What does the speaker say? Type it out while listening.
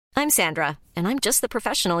I'm Sandra, and I'm just the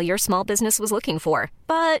professional your small business was looking for.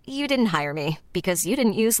 But you didn't hire me because you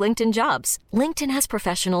didn't use LinkedIn Jobs. LinkedIn has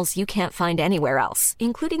professionals you can't find anywhere else,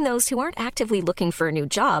 including those who aren't actively looking for a new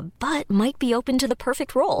job, but might be open to the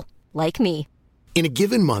perfect role, like me. In a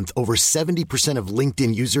given month, over 70% of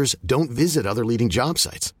LinkedIn users don't visit other leading job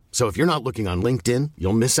sites. So if you're not looking on LinkedIn,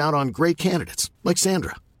 you'll miss out on great candidates like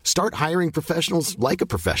Sandra. Start hiring professionals like a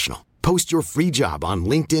professional. Post your free job on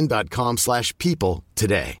linkedin.com/people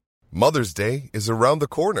today. Mother's Day is around the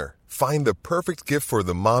corner. Find the perfect gift for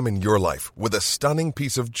the mom in your life with a stunning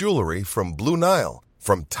piece of jewelry from Blue Nile.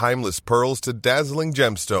 From timeless pearls to dazzling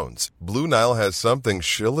gemstones, Blue Nile has something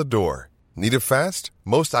she'll adore. Need it fast?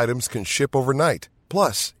 Most items can ship overnight.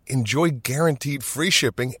 Plus, enjoy guaranteed free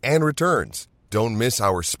shipping and returns. Don't miss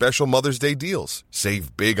our special Mother's Day deals.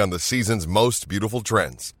 Save big on the season's most beautiful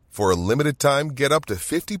trends. For a limited time, get up to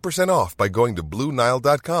 50% off by going to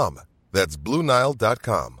BlueNile.com. That's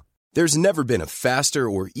BlueNile.com. There's never been a faster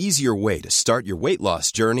or easier way to start your weight loss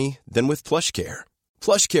journey than with PlushCare.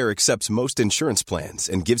 PlushCare accepts most insurance plans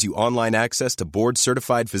and gives you online access to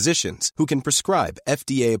board-certified physicians who can prescribe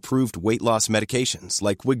FDA-approved weight loss medications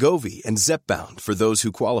like Wegovy and Zepbound for those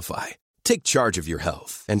who qualify. Take charge of your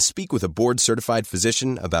health and speak with a board-certified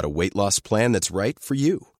physician about a weight loss plan that's right for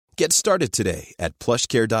you. Get started today at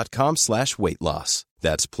plushcare.com/weight loss.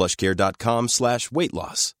 That's plushcare.com/weight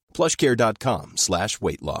loss.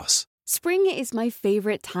 plushcare.com/weight loss. Spring is my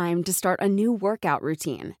favorite time to start a new workout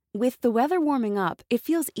routine. With the weather warming up, it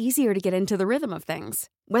feels easier to get into the rhythm of things.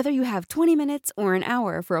 Whether you have 20 minutes or an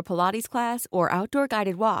hour for a Pilates class or outdoor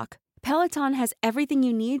guided walk, Peloton has everything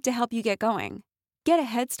you need to help you get going. Get a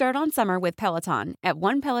head start on summer with Peloton at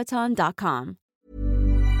onepeloton.com.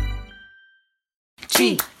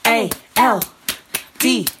 GALDEM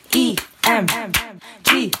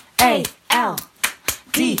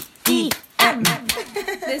GALDEM.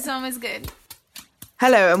 This song is good.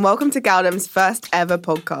 Hello and welcome to GALDEM's first ever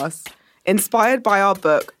podcast. Inspired by our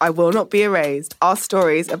book, I Will Not Be Erased, our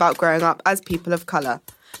stories about growing up as people of colour.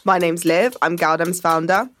 My name's Liv, I'm GALDEM's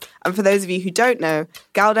founder, and for those of you who don't know,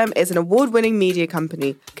 GALDEM is an award-winning media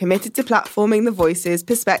company committed to platforming the voices,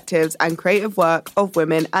 perspectives and creative work of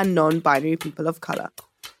women and non-binary people of colour.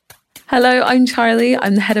 Hello, I'm Charlie.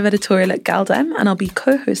 I'm the head of editorial at GALDEM and I'll be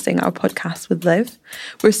co-hosting our podcast with Liv.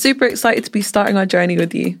 We're super excited to be starting our journey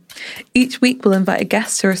with you. Each week we'll invite a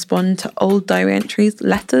guest to respond to old diary entries,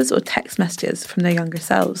 letters or text messages from their younger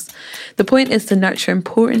selves. The point is to nurture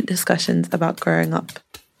important discussions about growing up.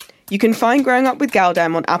 You can find Growing Up with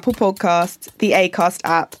GALDEM on Apple Podcasts, the Acast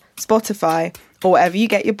app, Spotify, or wherever you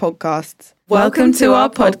get your podcasts. Welcome to our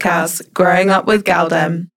podcast, Growing Up with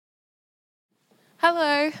GALDEM.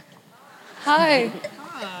 Hello. Hi.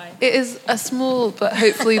 It is a small but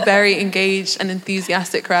hopefully very engaged and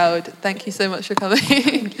enthusiastic crowd. Thank you so much for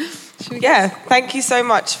coming. Yeah, thank you so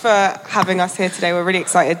much for having us here today. We're really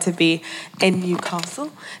excited to be in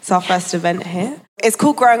Newcastle. It's our first event here. It's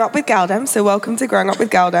called Growing Up with GALDEM, so welcome to Growing Up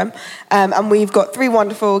with GALDEM. And we've got three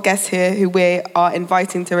wonderful guests here who we are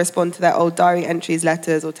inviting to respond to their old diary entries,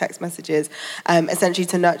 letters or text messages, essentially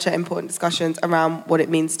to nurture important discussions around what it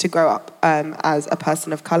means to grow up as a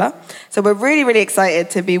person of colour. So we're really, really excited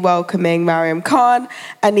to be welcoming Mariam Khan,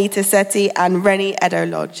 Anita Sethi and Reni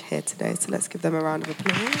Eddo-Lodge here today. So let's give them a round of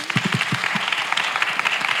applause.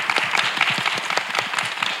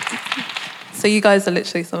 So you guys are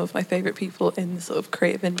literally some of my favourite people in the sort of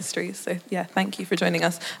creative industry. So yeah, thank you for joining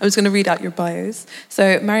us. I'm just going to read out your bios.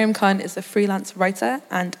 So Mariam Khan is a freelance writer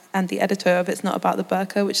and the editor of It's Not About the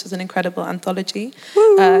Burqa, which is an incredible anthology.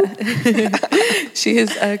 She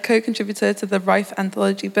is a co-contributor to the Rife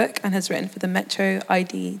anthology book and has written for the Metro,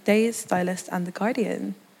 ID, Days, Stylist and The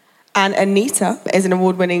Guardian. And Anita is an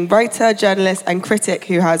award-winning writer, journalist and critic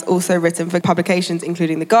who has also written for publications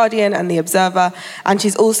including The Guardian and The Observer. And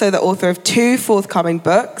she's also the author of 2 forthcoming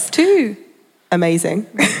books. 2? Amazing.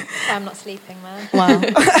 I'm not sleeping, man. Wow.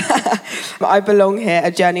 I Belong Here, A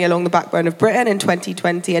Journey Along the Backbone of Britain in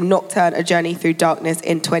 2020 and Nocturne, A Journey Through Darkness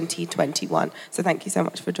in 2021. So thank you so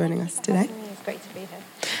much for joining us today. It's great to be here.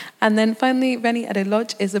 And then finally, Reni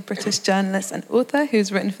Eddo-Lodge is a British journalist and author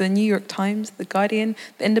who's written for the New York Times, The Guardian,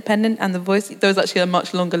 The Independent and The Voice. There was actually a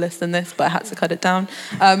much longer list than this, but I had to cut it down.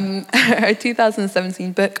 Her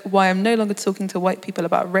 2017 book, Why I'm No Longer Talking to White People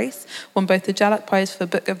About Race, won both the Jalak Prize for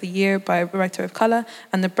Book of the Year by a writer of colour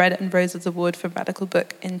and the Bread and Roses Award for Radical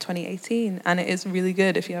Book in 2018. And it is really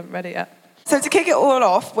good if you haven't read it yet. So to kick it all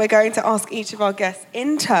off, we're going to ask each of our guests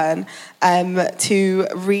in turn to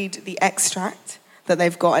read the extract that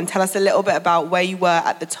they've got and tell us a little bit about where you were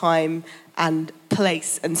at the time and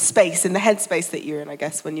place and space, in the headspace that you were in, I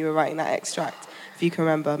guess, when you were writing that extract. if you can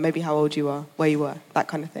remember, maybe how old you are, where you were, that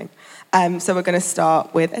kind of thing. So we're going to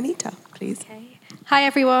start with Anita, please. Okay. Hi,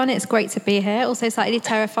 everyone. It's great to be here. Also slightly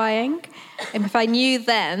terrifying. And if I knew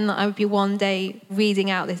then that I would be one day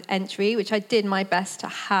reading out this entry, which I did my best to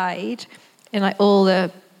hide in like all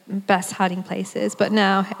the best hiding places. But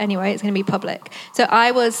now, anyway, it's going to be public. So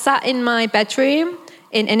I was sat in my bedroom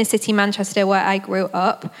in inner city Manchester where I grew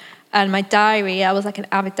up. And my diary, I was like an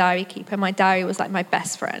avid diary keeper. My diary was like my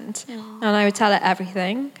best friend. And I would tell her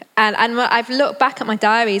everything. And I've looked back at my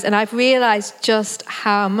diaries and I've realised just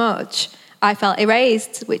how much I felt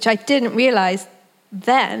erased, which I didn't realise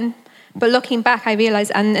then. But looking back, I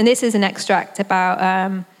realised, and this is an extract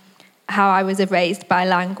about how I was erased by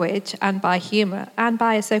language and by humour and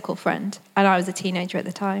by a so-called friend. And I was a teenager at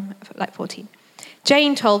the time, like 14.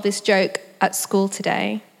 Jane told this joke at school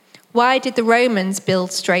today. Why did the Romans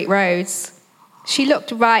build straight roads? She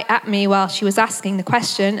looked right at me while she was asking the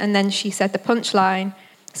question, and then she said the punchline,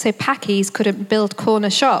 so Packies couldn't build corner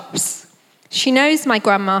shops. She knows my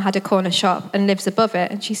grandma had a corner shop and lives above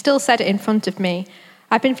it, and she still said it in front of me.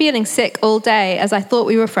 I've been feeling sick all day as I thought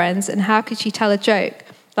we were friends, and how could she tell a joke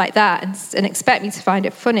like that and expect me to find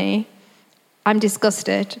it funny? I'm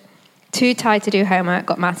disgusted. Too tired to do homework,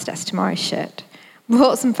 got maths test tomorrow, shit.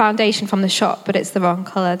 Bought some foundation from the shop, but it's the wrong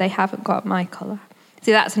colour. They haven't got my colour.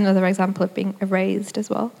 See, that's another example of being erased as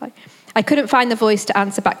well. Like, I couldn't find the voice to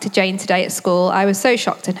answer back to Jane today at school. I was so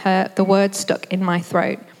shocked and hurt, the words stuck in my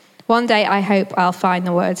throat. One day I hope I'll find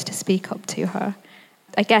the words to speak up to her.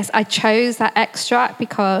 I guess I chose that extract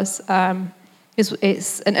because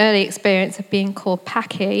it's an early experience of being called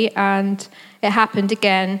Packy, and it happened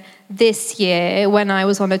again this year when I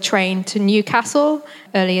was on a train to Newcastle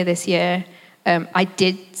earlier this year. I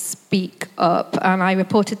did speak up and I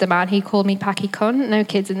reported the man. He called me Packy cunt, no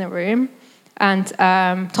kids in the room, and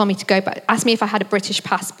told me to go back, asked me if I had a British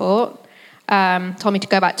passport, told me to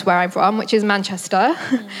go back to where I'm from, which is Manchester,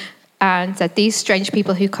 and said these strange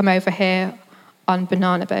people who come over here on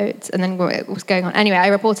banana boats, and then what was going on. Anyway, I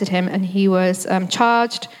reported him and he was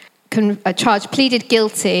charged, pleaded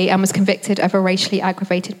guilty and was convicted of a racially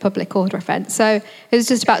aggravated public order offence. So it was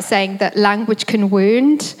just about saying that language can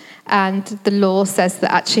wound, and the law says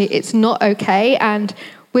that actually it's not okay, and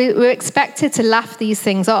we're expected to laugh these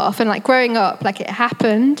things off. And like growing up, like it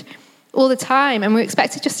happened all the time, and we were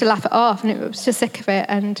expected just to laugh it off, and it was just sick of it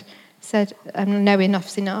and said, no,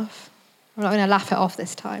 enough's enough. I'm not going to laugh it off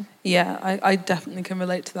this time. Yeah, I definitely can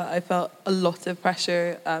relate to that. I felt a lot of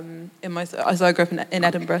pressure in my... So I grew up in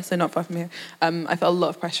Edinburgh, so not far from here. I felt a lot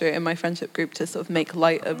of pressure in my friendship group to sort of make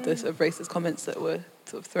light of the sort of racist comments that were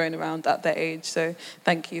sort of thrown around at their age. So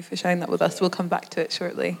thank you for sharing that with us. We'll come back to it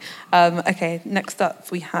shortly. Okay, next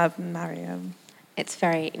up we have Mariam. It's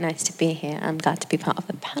very nice to be here. I'm glad to be part of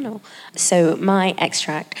the panel. So my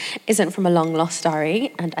extract isn't from a long lost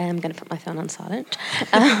diary, and I am going to put my phone on silent.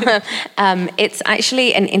 It's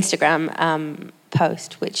actually an Instagram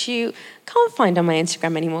post, which you can't find on my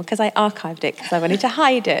Instagram anymore because I archived it because I wanted to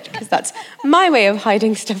hide it, because that's my way of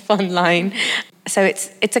hiding stuff online. So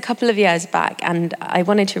it's a couple of years back, and I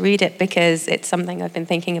wanted to read it because it's something I've been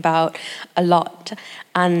thinking about a lot,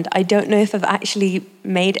 and I don't know if I've actually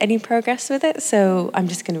made any progress with it, so I'm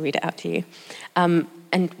just going to read it out to you.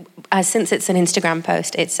 And since it's an Instagram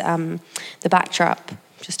post, it's the backdrop,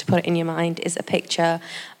 just to put it in your mind, is a picture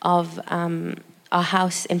of our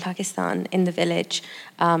house in Pakistan, in the village.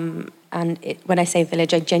 And when I say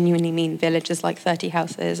village, I genuinely mean village. There's like 30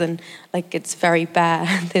 houses, and like it's very bare.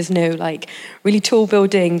 There's no like really tall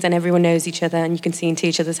buildings, and everyone knows each other, and you can see into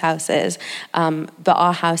each other's houses. But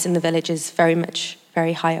our house in the village is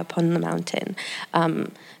very high up on the mountain.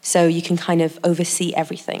 So you can kind of oversee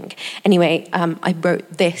everything. Anyway, I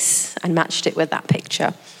wrote this and matched it with that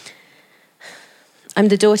picture. I'm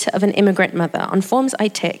the daughter of an immigrant mother. On forms I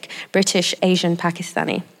tick British, Asian,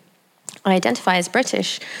 Pakistani. I identify as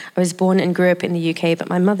British. I was born and grew up in the UK, but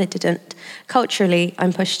my mother didn't. Culturally,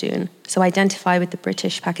 I'm Pashtun, so I identify with the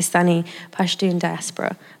British, Pakistani, Pashtun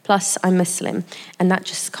diaspora. Plus, I'm Muslim, and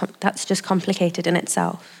that's just complicated in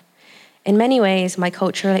itself. In many ways, my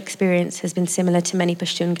cultural experience has been similar to many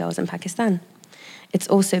Pashtun girls in Pakistan. It's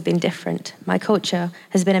also been different. My culture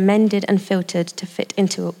has been amended and filtered to fit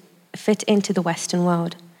into the Western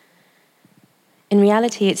world. In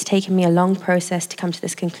reality, it's taken me a long process to come to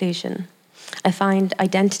this conclusion. I find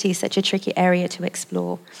identity such a tricky area to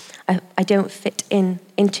explore. I don't fit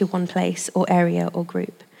into one place or area or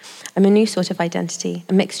group. I'm a new sort of identity,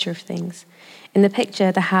 a mixture of things. In the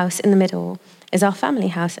picture, the house in the middle is our family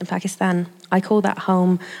house in Pakistan. I call that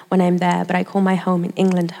home when I'm there, but I call my home in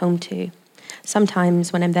England home too.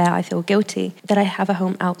 Sometimes when I'm there, I feel guilty that I have a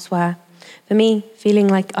home elsewhere. For me, feeling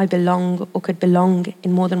like I belong or could belong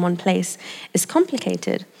in more than one place is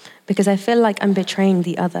complicated because I feel like I'm betraying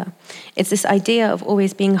the other. It's this idea of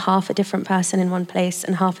always being half a different person in one place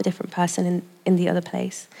and half a different person in the other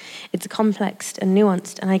place. It's complex and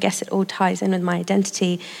nuanced, and I guess it all ties in with my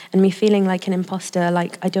identity and me feeling like an imposter,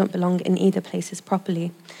 like I don't belong in either places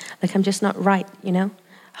properly, like I'm just not right, you know?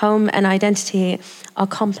 Home and identity are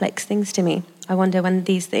complex things to me. I wonder when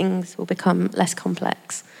these things will become less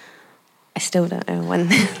complex. I still don't know when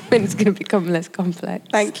it's going to become less complex.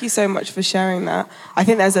 Thank you so much for sharing that. I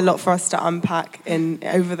think there's a lot for us to unpack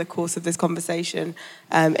over the course of this conversation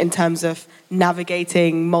in terms of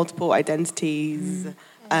navigating multiple identities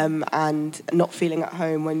and not feeling at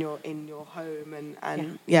home when you're in your home.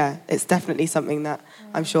 And yeah, it's definitely something that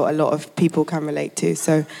I'm sure a lot of people can relate to.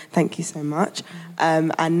 So thank you so much.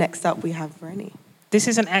 And next up we have Rennie. This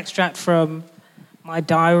is an extract from my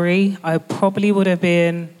diary. I probably would have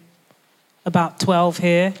been about 12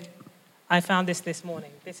 here. I found this morning.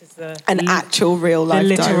 This is an actual real life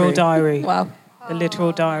diary. The literal diary. Wow. The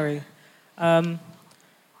literal diary. I'm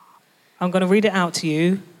going to read it out to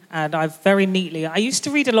you, and I used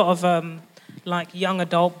to read a lot of like young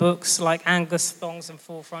adult books, like Angus Thongs and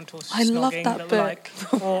Full Frontal Snogging. I love that book.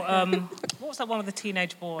 Or what was that one with the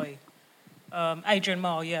teenage boy? Adrian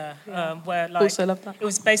Mole, where like also love that. It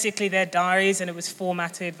was basically their diaries, and it was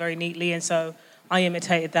formatted very neatly, and so I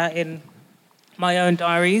imitated that in my own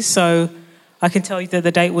diaries. So I can tell you that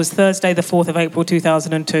the date was Thursday, the 4th of April,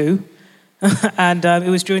 2002, and it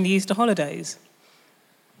was during the Easter holidays.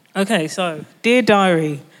 Okay, so dear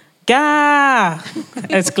diary, gah!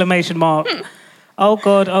 Exclamation mark. Oh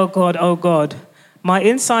God, oh God, oh God. My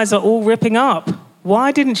insides are all ripping up.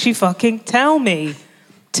 Why didn't she fucking tell me?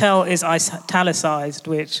 Tell is italicized,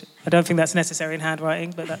 which I don't think that's necessary in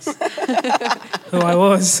handwriting, but that's who I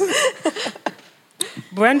was.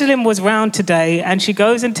 Brendolyn was round today, and she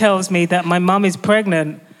goes and tells me that my mum is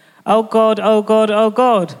pregnant. Oh God, oh God, oh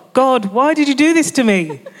God. God, why did you do this to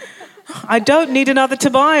me? I don't need another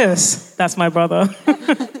Tobias. That's my brother.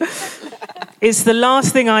 It's the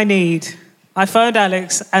last thing I need. I phoned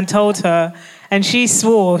Alex and told her, and she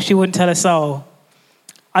swore she wouldn't tell a soul.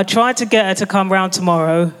 I tried to get her to come round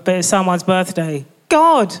tomorrow, but it's someone's birthday.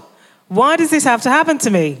 God, why does this have to happen to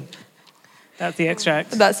me? That's the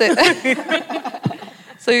extract. That's it.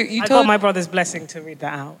 So I got my brother's blessing to read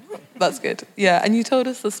that out. That's good. Yeah, and you told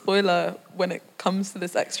us the spoiler when it comes to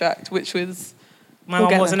this extract, which was... My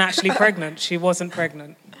mum wasn't actually pregnant. She wasn't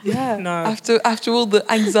pregnant. Yeah. No. After all the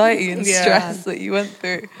anxiety and stress that you went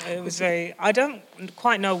through. It was I don't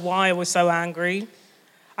quite know why I was so angry.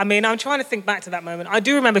 I mean, I'm trying to think back to that moment. I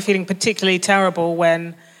do remember feeling particularly terrible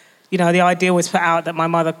when, the idea was put out that my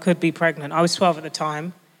mother could be pregnant. I was 12 at the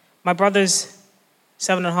time. My brother's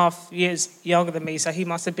 7.5 years younger than me, so he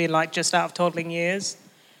must have been like just out of toddling years.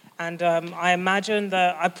 And I imagine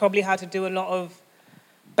that I probably had to do a lot of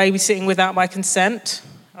babysitting without my consent,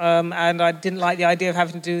 and I didn't like the idea of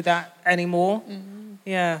having to do that anymore. Mm-hmm.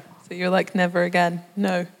 Yeah. So you're like, never again.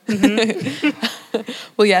 No. Mm-hmm.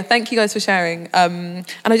 Well, yeah, thank you guys for sharing. And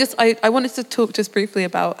I wanted to talk just briefly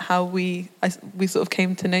about how we sort of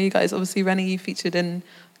came to know you guys. Obviously, Rennie, you featured in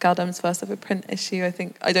Galdem's first ever print issue.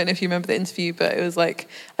 I don't know if you remember the interview, but it was like,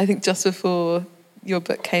 I think just before your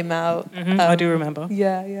book came out. Mm-hmm. I do remember.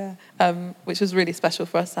 Yeah. Which was really special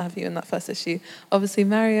for us to have you in that first issue. Obviously,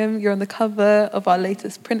 Mariam, you're on the cover of our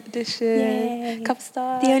latest print edition. Yay. Cover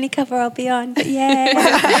star. The only cover I'll be on, but yay.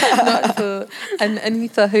 Not sure. And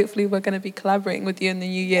Anita, hopefully we're going to be collaborating with you in the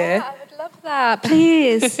new year. Yeah, I would love that,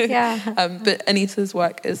 please. Yeah. But Anita's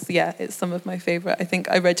work is, it's some of my favourite. I think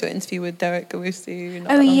I read your interview with Derek Owusu.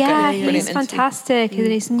 Oh yeah, he's fantastic. In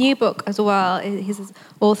his new book as well, he's an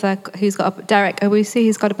author who's got Derek Owusu,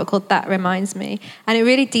 who's got a book called That Reminds Me, and it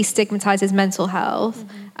really destigmatizes mental health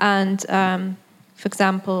and, for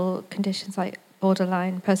example, conditions like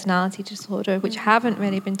borderline personality disorder, which haven't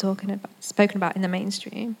really been spoken about in the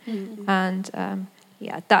mainstream, and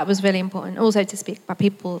that was really important. Also to speak about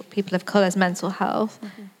people of colour's mental health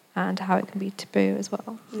and how it can be taboo as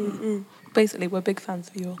well. Mm-hmm. Basically, we're big fans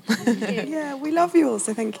of you all. Yeah, we love you all,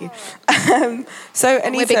 so thank you. So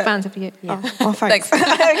Anita, we're big fans of you. Yeah. Oh, thanks. I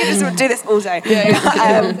can just do this all day.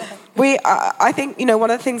 I think, one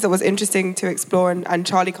of the things that was interesting to explore, and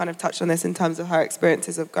Charlie kind of touched on this in terms of her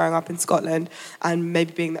experiences of growing up in Scotland and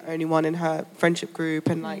maybe being the only one in her friendship group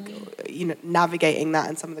and navigating that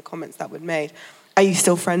and some of the comments that were made. Are you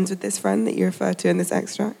still friends with this friend that you refer to in this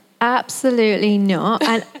extract? Absolutely not.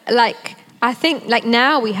 And I think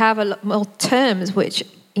now we have a lot more terms which,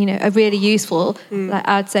 are really useful. Like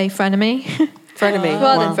I'd say frenemy. Frenemy.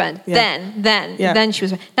 Rather than friend. Yeah. Then she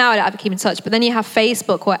was. Now I don't keep in touch. But then you have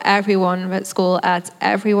Facebook, where everyone at school adds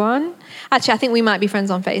everyone. Actually, I think we might be friends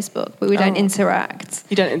on Facebook, but we don't interact.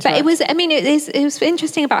 You don't interact. But it was. I mean, it was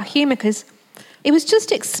interesting about humour because it was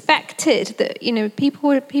just expected that, you know, people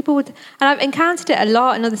would, and I've encountered it a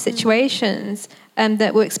lot in other situations,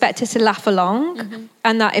 that we're expected to laugh along,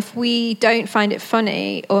 and that if we don't find it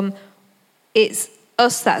funny, it's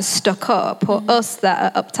us that's stuck up, or us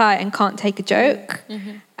that are uptight and can't take a joke.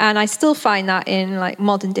 And I still find that in like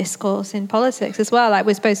modern discourse in politics as well. Like,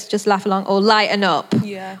 we're supposed to just laugh along or lighten up,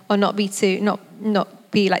 or not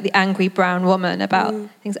be like the angry brown woman about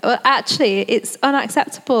things. Well, actually, it's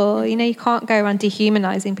unacceptable. You know, you can't go around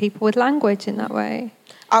dehumanizing people with language in that way.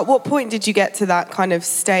 At what point did you get to that kind of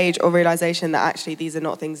stage or realization that actually these are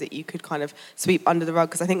not things that you could kind of sweep under the rug?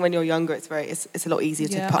 Because I think when you're younger, it's a lot easier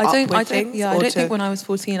to put up with things. I don't think when I was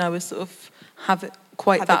 14 I was sort of have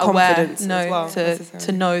that awareness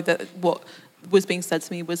to know that what was being said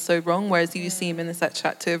to me was so wrong. Whereas you seem in this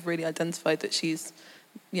extract to have really identified that she's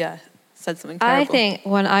said something terrible. I think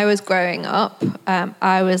when I was growing up,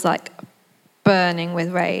 I was like burning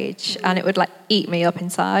with rage, and it would like eat me up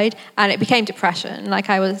inside, and it became depression. Like,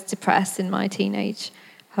 I was depressed in my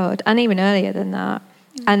teenagehood, and even earlier than that.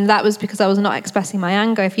 And that was because I was not expressing my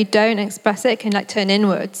anger. If you don't express it, it can like turn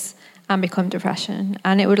inwards and become depression,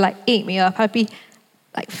 and it would like eat me up. I'd be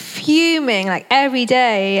like fuming like every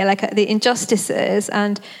day, like at the injustices,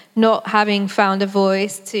 and not having found a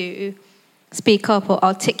voice to speak up or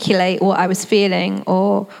articulate what I was feeling,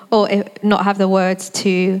 or not have the words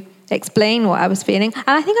to explain what I was feeling. And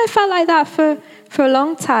I think I felt like that for a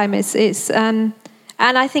long time. And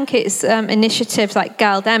I think it's initiatives like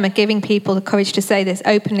Galdem are giving people the courage to say this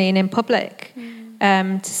openly and in public,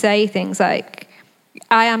 to say things like,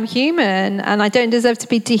 I am human and I don't deserve to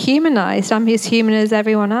be dehumanized. I'm as human as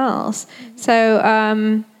everyone else. So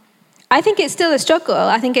I think it's still a struggle.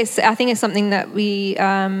 I think it's something that we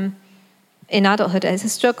in adulthood is a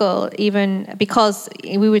struggle, even because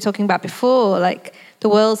we were talking about before, like the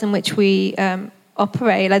worlds in which we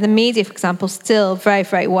operate, like the media, for example, still very,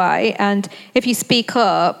 very white. And if you speak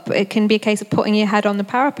up, it can be a case of putting your head on the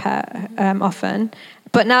parapet often.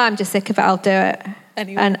 But now I'm just sick of it. I'll do it.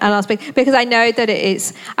 Anyway. And I'll speak, because I know that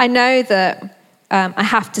I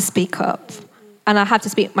have to speak up, and I have to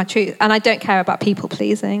speak my truth, and I don't care about people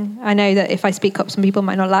pleasing. I know that if I speak up, some people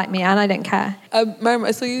might not like me, and I don't care. Miriam,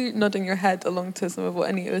 I saw you nodding your head along to some of what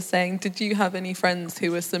Anita was saying. Did you have any friends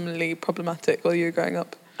who were similarly problematic while you were growing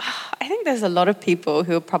up? I think there's a lot of people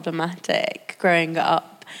who are problematic growing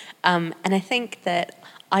up, and I think that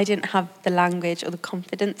I didn't have the language or the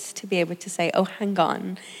confidence to be able to say, oh, hang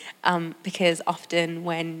on, because often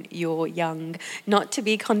when you're young, not to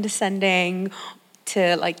be condescending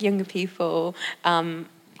to like younger people,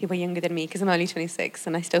 people younger than me, because I'm only 26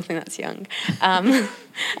 and I still think that's young.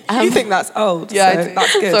 You think that's old? Yeah, so I do.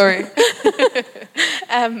 That's good. Sorry.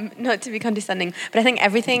 Not to be condescending, but I think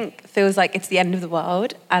everything feels like it's the end of the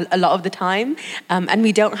world a lot of the time, and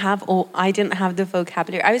I didn't have the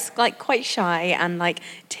vocabulary. I was like quite shy and like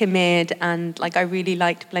timid, and like I really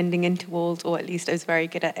liked blending into walls, or at least I was very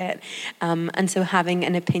good at it, and so having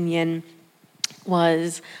an opinion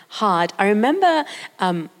was hard. I remember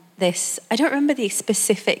I don't remember the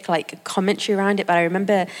specific like commentary around it, but I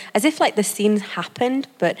remember as if like the scenes happened,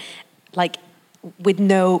 but like with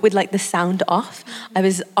like the sound off. I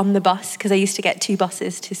was on the bus, because I used to get 2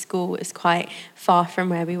 buses to school. It was quite far from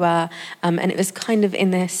where we were, and it was kind of in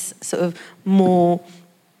this sort of more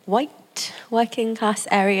white working class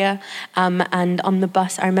area, and on the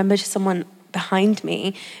bus I remember just someone behind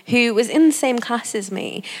me who was in the same class as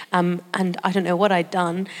me, and I don't know what I'd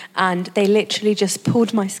done, and they literally just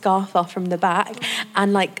pulled my scarf off from the back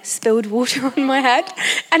and like spilled water on my head,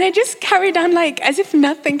 and I just carried on like as if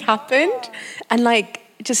nothing happened, and like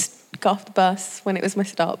just got off the bus when it was my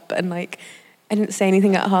stop, and like I didn't say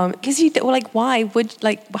anything at home, because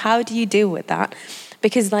how do you deal with that?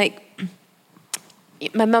 Because like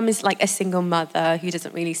my mum is like a single mother who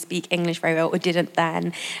doesn't really speak English very well, or didn't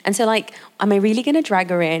then. And so like, am I really going to drag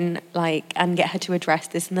her in like and get her to address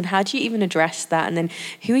this? And then how do you even address that? And then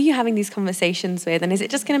who are you having these conversations with? And is it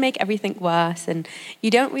just going to make everything worse? And you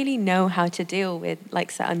don't really know how to deal with like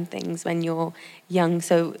certain things when you're young.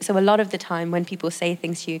 So a lot of the time when people say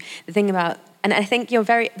things to you, the thing about, and I think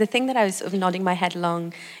the thing that I was sort of nodding my head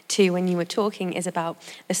along to when you were talking is about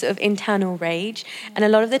the sort of internal rage. And a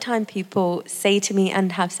lot of the time people say to me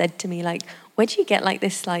and have said to me, like, where do you get like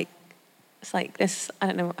this, like, it's like this, I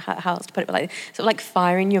don't know how else to put it, but like sort of like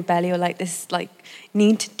fire in your belly, or like this like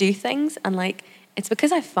need to do things. And like, it's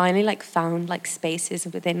because I finally like found like spaces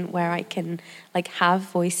within where I can like have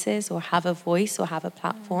voices or have a voice or have a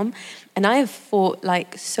platform. And I have fought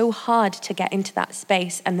like so hard to get into that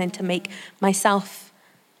space and then to make myself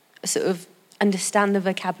sort of understand the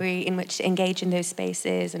vocabulary in which to engage in those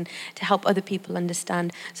spaces and to help other people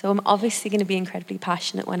understand. So I'm obviously going to be incredibly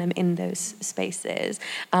passionate when I'm in those spaces.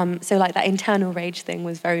 So like that internal rage thing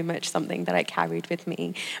was very much something that I carried with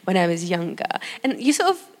me when I was younger. And you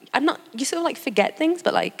sort of like forget things,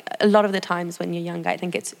 but like a lot of the times when you're younger, I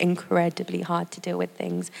think it's incredibly hard to deal with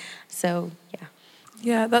things. So yeah.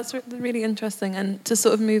 Yeah, that's really interesting. And to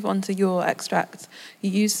sort of move on to your extract,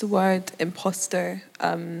 you used the word imposter,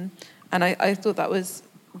 and I thought that was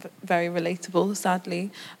very relatable,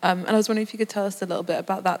 sadly. And I was wondering if you could tell us a little bit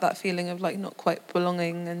about that feeling of like not quite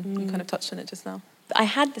belonging, and you kind of touched on it just now. I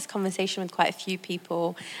had this conversation with quite a few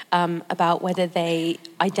people about whether they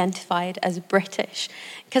identified as British,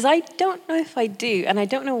 because I don't know if I do, and I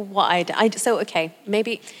don't know what so okay,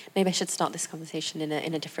 maybe I should start this conversation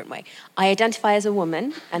in a different way. I identify as a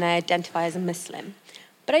woman, and I identify as a Muslim.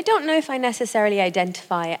 But I don't know if I necessarily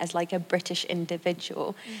identify as like a British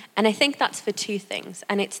individual. And I think that's for two things.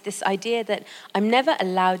 And it's this idea that I'm never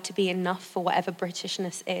allowed to be enough for whatever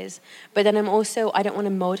Britishness is. But then I don't want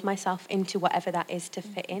to mold myself into whatever that is to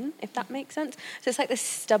fit in, if that makes sense. So it's like this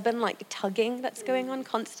stubborn like tugging that's going on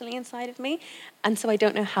constantly inside of me. And so I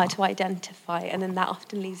don't know how to identify. And then that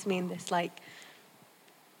often leaves me in this like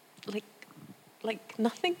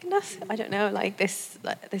nothingness. I don't know, like this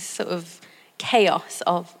sort of chaos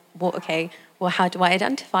of, how do I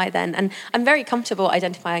identify then? And I'm very comfortable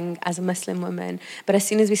identifying as a Muslim woman, but as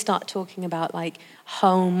soon as we start talking about like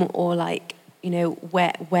home or like, you know,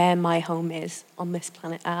 where my home is on this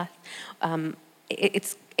planet Earth,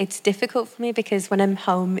 it's difficult for me, because when I'm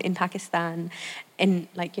home in Pakistan, in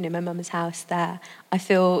like, you know, my mum's house there, I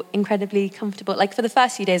feel incredibly comfortable. Like for the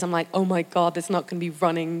first few days, I'm like, oh my God, there's not going to be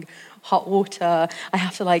running hot water. I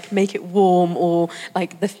have to like make it warm, or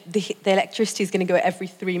like the electricity is going to go every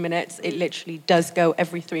 3 minutes. It literally does go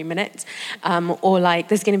every 3 minutes. Or like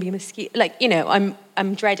there's going to be a mosquito. Like, you know,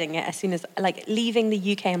 I'm dreading it as soon as like leaving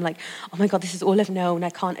the UK. I'm like, oh my God, this is all I've known. I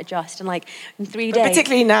can't adjust. And like in 3 days.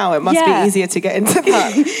 Particularly now, it must be easier to get into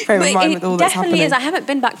that frame of mind with all that's happening. It definitely is. I haven't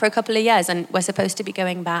been back for a couple of years, and we're supposed to be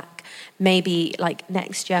going back maybe like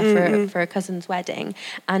next year for a cousin's wedding.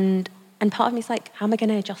 And part of me is like, how am I going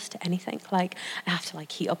to adjust to anything? Like, I have to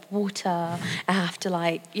like heat up water. I have to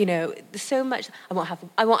like, you know, there's so much. I won't have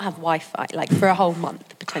Wi-Fi like for a whole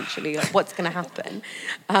month potentially. Like, what's going to happen?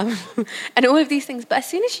 And all of these things. But as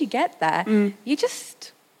soon as you get there, you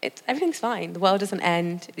just everything's fine. The world doesn't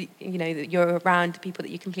end. You know, you're around people that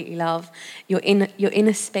you completely love. You're in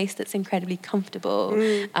a space that's incredibly comfortable.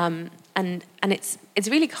 And it's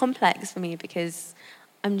really complex for me, because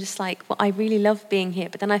I'm just like, well, I really love being here,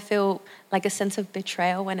 but then I feel like a sense of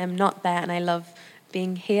betrayal when I'm not there, and I love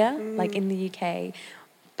being here, like in the UK,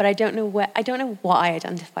 but I don't know what I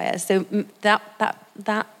identify as. So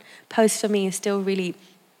that post for me is still really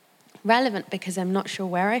relevant, because I'm not sure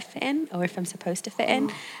where I fit in or if I'm supposed to fit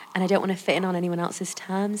in, and I don't want to fit in on anyone else's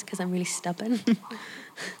terms because I'm really stubborn.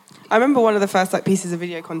 I remember one of the first like pieces of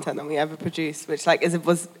video content that we ever produced, which like it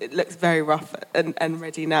looks very rough and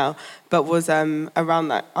ready now, but was around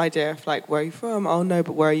that idea of like, where are you from? Oh no,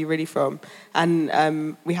 but where are you really from?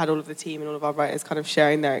 And we had all of the team and all of our writers kind of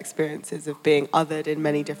sharing their experiences of being othered in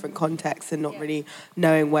many different contexts and not really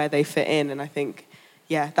knowing where they fit in. And I think,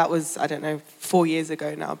 yeah, that was, I don't know, 4 years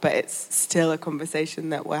ago now, but it's still a conversation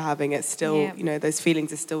that we're having. It's still, you know, those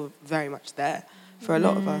feelings are still very much there for a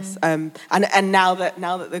lot of us, and now that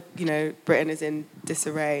the, you know, Britain is in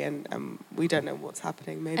disarray and we don't know what's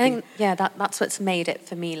happening. Maybe I think that's what's made it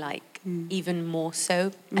for me like even more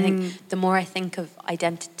so. I think the more I think of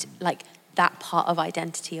identity, like that part of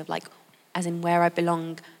identity of like, as in where I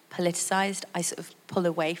belong, politicized, I sort of pull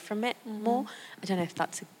away from it more. I don't know if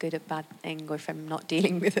that's a good or bad thing, or if I'm not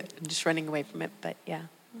dealing with it and just running away from it. But yeah.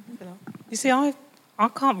 You see, I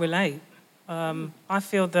can't relate. I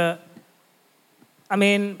feel that. I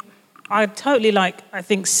mean, I totally I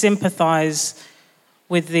think sympathise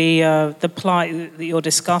with the plight that you're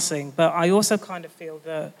discussing, but I also kind of feel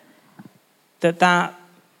that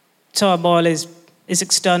turmoil is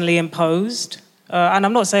externally imposed. And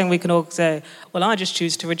I'm not saying we can all say, well, I just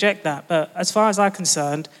choose to reject that. But as far as I'm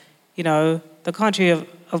concerned, you know, the country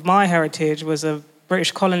of my heritage was a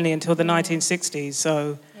British colony until the 1960s.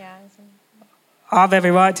 So I have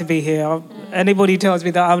every right to be here. Anybody tells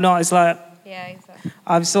me that I'm not, it's like,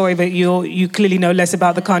 I'm sorry, but you clearly know less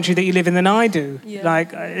about the country that you live in than I do. Yeah.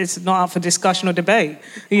 Like, it's not up for discussion or debate.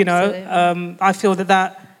 You know, I feel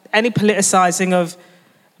that any politicising of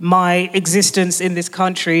my existence in this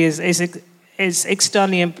country is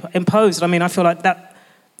externally imposed. I mean, I feel like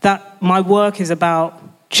that my work is about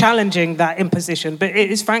challenging that imposition, but it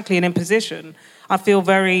is frankly an imposition. I feel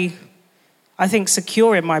very, I think,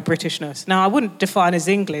 secure in my Britishness. Now, I wouldn't define as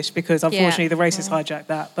English because unfortunately the racists hijacked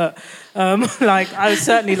that, but like I was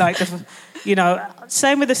certainly like,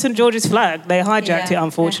 same with the St. George's flag. They hijacked it,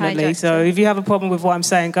 unfortunately. So if you have a problem with what I'm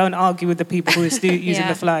saying, go and argue with the people who are still using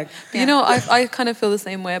the flag. You know, I kind of feel the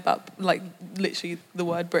same way about, like, literally the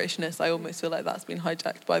word Britishness. I almost feel like that's been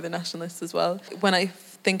hijacked by the nationalists as well. When I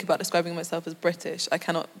think about describing myself as British, I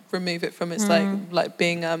cannot remove it from its like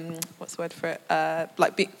being what's the word for it?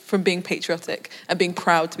 From being patriotic and being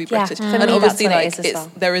proud to be British. And obviously, like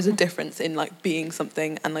there is a difference in like being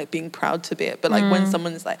something and like being proud to be it. But like when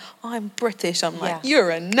someone's like, "Oh, I'm British," I'm like,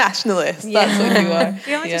 "You're a nationalist." That's what you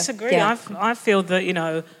are. I disagree. I feel that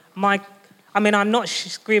I'm not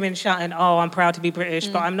screaming, shouting, "Oh, I'm proud to be British,"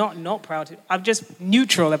 but I'm not proud to. I'm just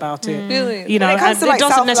neutral about it. Really? When it comes to like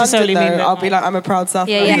South London, though, I'll be like, I'm a proud South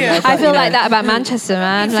Londoner. I feel like that about Manchester,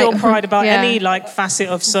 man. I feel pride about any like facet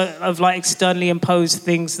of like externally imposed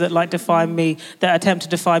things that like define me, that attempt to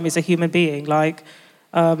define me as a human being. Like,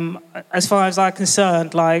 as far as I'm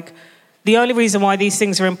concerned, like the only reason why these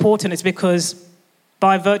things are important is because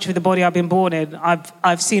by virtue of the body I've been born in,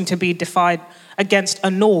 I've seemed to be defied against a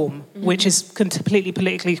norm, which is completely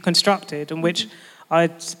politically constructed, and which I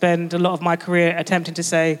spend a lot of my career attempting to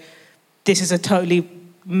say, this is a totally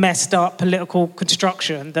messed up political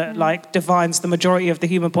construction that like defines the majority of the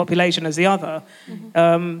human population as the other.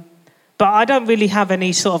 But I don't really have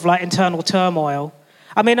any sort of like internal turmoil.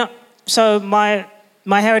 I mean, so my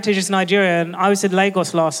heritage is Nigerian. I was in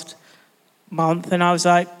Lagos last month, and I was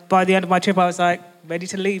like, by the end of my trip, I was like, ready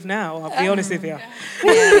to leave now, I'll be honest with you.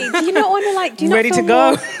 Really? Do you not want to like, do you ready not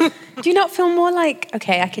to feel go? Do you not feel more like,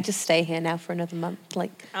 okay, I could just stay here now for another month?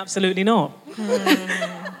 Like, absolutely not.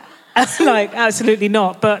 Like, absolutely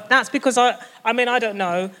not. But that's because I don't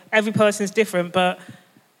know, every person's different, but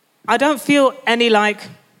I don't feel any like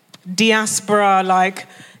diaspora, like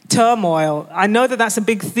turmoil. I know that that's a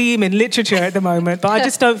big theme in literature at the moment, but I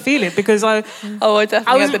just don't feel it because I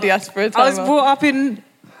definitely had the diaspora turmoil. I was brought up in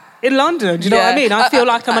London, do you know what I mean? I feel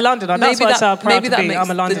like I'm a Londoner. That's why I'm so proud to be.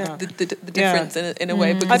 I'm a Londoner. The difference in a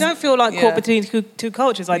way. Because, I don't feel like caught between two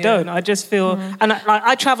cultures. I don't. I just feel... And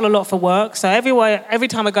I travel a lot for work, so every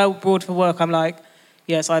time I go abroad for work, I'm like,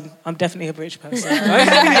 yes, I'm definitely a British person.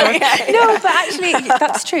 No, but actually,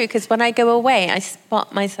 that's true, because when I go away, I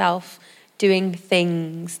spot myself doing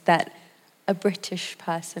things that a British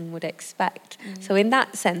person would expect. So in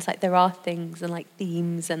that sense, like there are things and like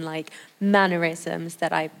themes and like mannerisms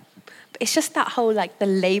that it's just that whole like the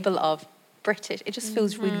label of British, it just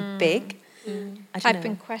feels really big. I've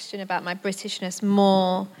been questioned about my Britishness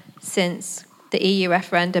more since the EU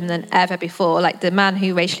referendum than ever before. Like the man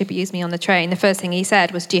who racially abused me on the train, the first thing he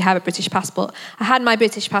said was, "Do you have a British passport?" I had my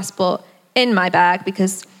British passport in my bag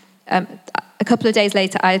because a couple of days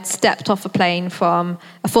later I had stepped off a plane from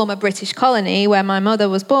a former British colony where my mother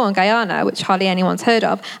was born, Guyana, which hardly anyone's heard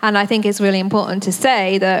of. And I think it's really important to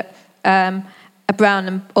say that a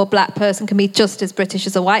brown or black person can be just as British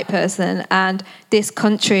as a white person, and this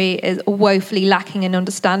country is woefully lacking in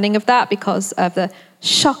understanding of that because of the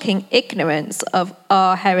shocking ignorance of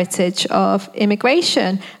our heritage of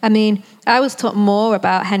immigration. I mean, I was taught more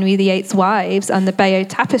about Henry VIII's wives and the Bayeux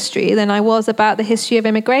Tapestry than I was about the history of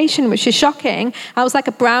immigration, which is shocking. I was like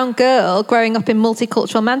a brown girl growing up in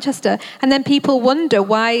multicultural Manchester, and then people wonder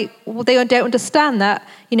why they don't understand that,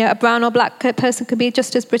 you know, a brown or black person could be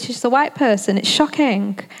just as British as a white person. It's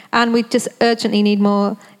shocking, and we just urgently need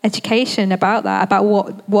more education about that, about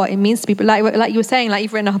what it means to be, like you were saying, like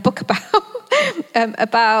you've written a book about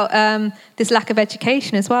this lack of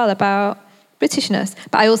education as well, about Britishness.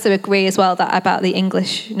 But I also agree as well that about the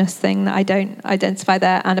Englishness thing, that I don't identify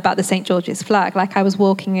there, and about the St. George's flag. Like I was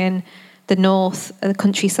walking in the north, the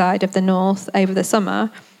countryside of the north over the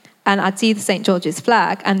summer, and I'd see the St. George's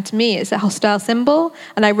flag, and to me it's a hostile symbol,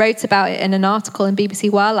 and I wrote about it in an article in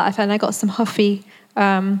BBC Wildlife, and I got some huffy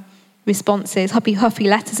responses, huffy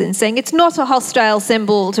letters in saying it's not a hostile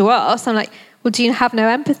symbol to us. I'm like, well, do you have no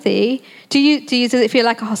empathy? Does it feel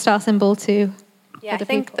like a hostile symbol to Yeah, other I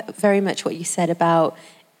think people? that very much what you said about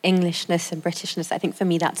Englishness and Britishness, I think for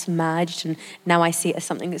me that's merged, and now I see it as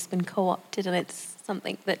something that's been co-opted, and it's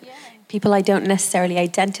something that people I don't necessarily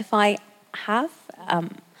identify have.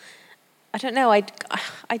 I don't know, I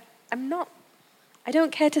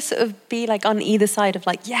don't care to sort of be like on either side of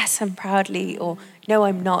like, yes, I'm proudly, or no,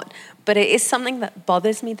 I'm not. But it is something that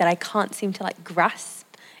bothers me that I can't seem to like grasp,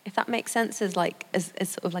 if that makes sense, as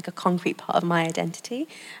sort of like a concrete part of my identity.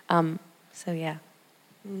 So yeah.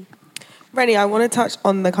 Rennie, I want to touch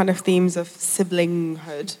on the kind of themes of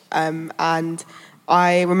siblinghood. And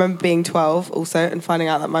I remember being 12 also and finding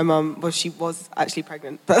out that my mum, well, she was actually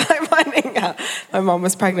pregnant, but like finding out my mum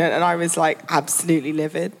was pregnant, and I was like absolutely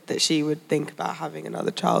livid that she would think about having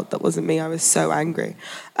another child that wasn't me. I was so angry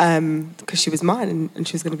because she was mine and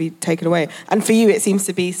she was going to be taken away. And for you, it seems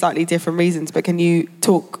to be slightly different reasons, but can you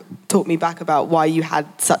talk me back about why you had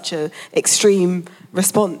such a extreme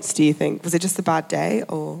response, do you think? Was it just a bad day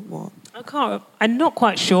or what? I'm not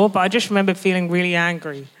quite sure, but I just remember feeling really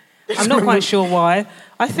angry. I'm not quite sure why.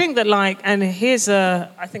 I think that and here's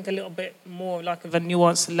I think a little bit more like of a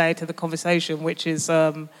nuanced layer to the conversation, which is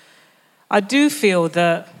I do feel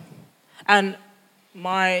that, and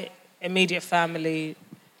my immediate family,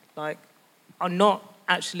 are not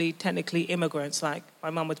actually technically immigrants. Like, my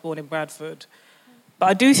mum was born in Bradford. But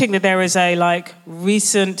I do think that there is a,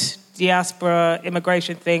 recent diaspora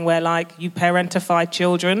immigration thing where, you parentify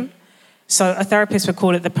children. So a therapist would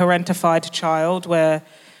call it the parentified child, where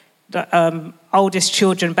the oldest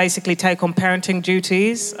children basically take on parenting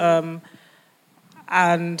duties.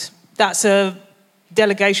 And that's a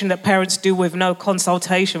delegation that parents do with no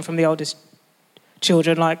consultation from the oldest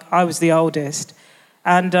children. I was the oldest.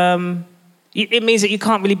 And it means that you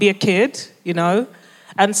can't really be a kid, you know?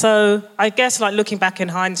 And so I guess, looking back in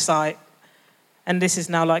hindsight, and this is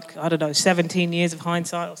now 17 years of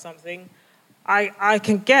hindsight or something, I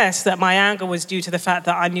can guess that my anger was due to the fact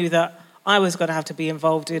that I knew that I was going to have to be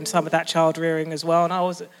involved in some of that child rearing as well, and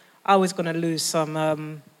I was going to lose some.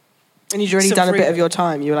 And you'd already done a bit of your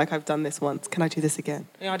time. You were like, I've done this once. Can I do this again?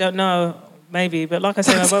 Yeah, I don't know, maybe, but like I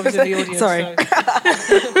said, I was in the audience. Sorry.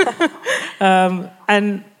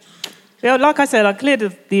 And like I said, I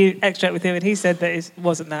cleared the extract with him, and he said that it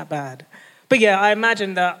wasn't that bad. But yeah, I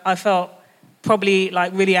imagine that I felt probably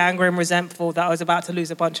really angry and resentful that I was about to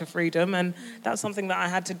lose a bunch of freedom, and that's something that I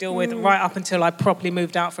had to deal with right up until I properly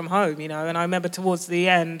moved out from home, you know. And I remember towards the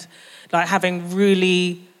end having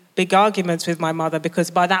really big arguments with my mother,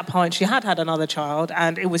 because by that point she had another child,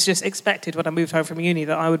 and it was just expected when I moved home from uni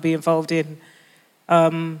that I would be involved in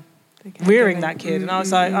rearing that kid. And I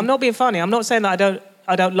was like, I'm not being funny, I'm not saying that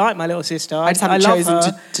I don't like my little sister. I just haven't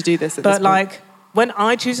chosen to do this at this point. But when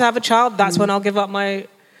I choose to have a child, that's when I'll give up my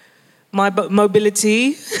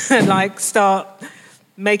mobility and start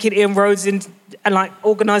making inroads and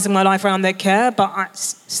organising my life around their care. But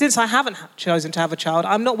since I haven't chosen to have a child,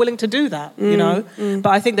 I'm not willing to do that, you know. But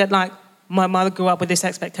I think that my mother grew up with this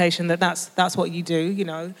expectation that that's what you do, you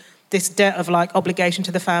know, this debt of obligation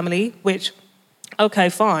to the family, which, okay,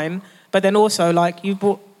 fine, but then also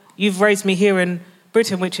you've raised me here in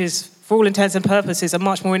Britain, which is, for all intents and purposes, a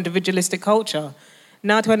much more individualistic culture.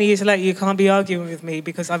 Now, 20 years later, you can't be arguing with me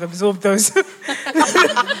because I've absorbed those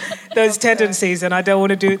those tendencies, and I don't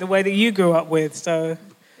want to do it the way that you grew up with. So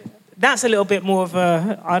that's a little bit more of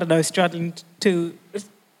a, straddling two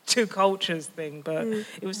cultures thing, but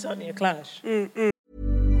it was certainly a clash.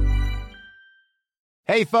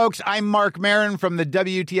 Hey, folks, I'm Mark Maron from the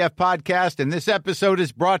WTF Podcast, and this episode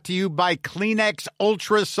is brought to you by Kleenex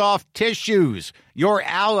Ultra Soft Tissues, your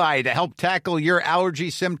ally to help tackle your allergy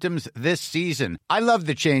symptoms this season. I love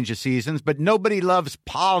the change of seasons, but nobody loves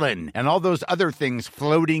pollen and all those other things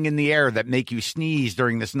floating in the air that make you sneeze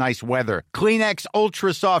during this nice weather. Kleenex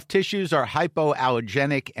Ultra Soft Tissues are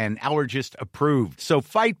hypoallergenic and allergist approved, so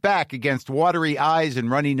fight back against watery eyes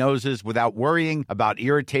and runny noses without worrying about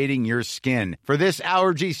irritating your skin. For this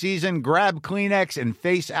allergy season, grab Kleenex and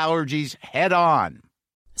face allergies head on.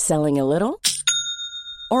 Selling a little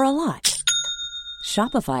or a lot?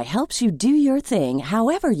 Shopify helps you do your thing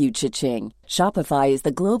however you cha-ching. Shopify is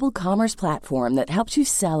the global commerce platform that helps you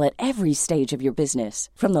sell at every stage of your business.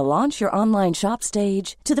 From the launch your online shop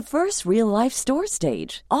stage to the first real-life store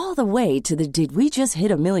stage, all the way to the did we just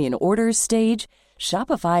hit a million orders stage.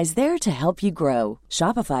 Shopify is there to help you grow.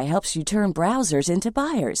 Shopify helps you turn browsers into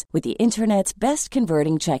buyers with the internet's best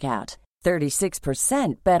converting checkout.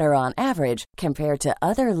 36% better on average compared to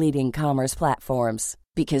other leading commerce platforms.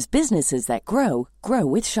 Because businesses that grow, grow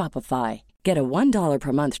with Shopify. Get a $1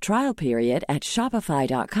 per month trial period at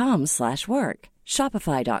shopify.com/work.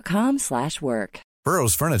 Shopify.com/work.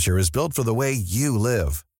 Burrow's furniture is built for the way you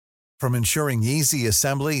live. From ensuring easy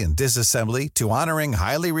assembly and disassembly to honoring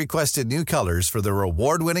highly requested new colors for their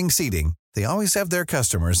award-winning seating, they always have their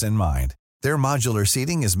customers in mind. Their modular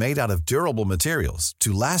seating is made out of durable materials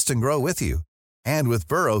to last and grow with you. And with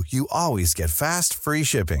Burrow, you always get fast, free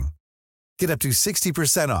shipping. Get up to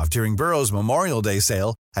 60% off during Burrow's Memorial Day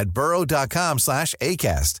sale at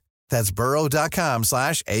burrow.com/ACAST. That's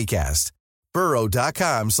burrow.com/ACAST.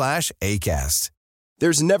 burrow.com/ACAST.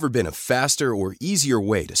 There's never been a faster or easier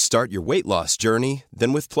way to start your weight loss journey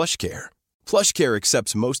than with PlushCare. PlushCare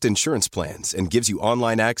accepts most insurance plans and gives you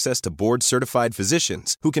online access to board-certified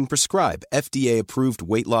physicians who can prescribe FDA-approved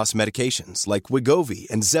weight loss medications like Wegovy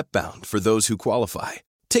and Zepbound for those who qualify.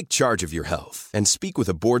 Take charge of your health and speak with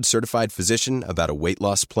a board-certified physician about a weight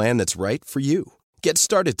loss plan that's right for you. Get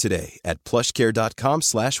started today at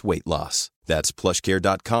plushcare.com/weight-loss. That's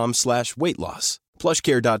plushcare.com/weight-loss.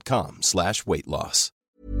 plushcare.com/weight-loss.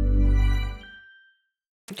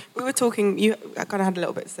 We were talking, I kind of had a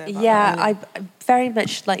little bit to say about Yeah, that. I very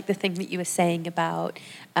much like the thing that you were saying about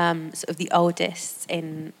sort of the oldest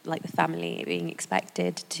in like the family being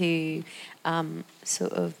expected to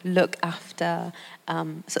sort of look after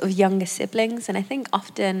sort of younger siblings. And I think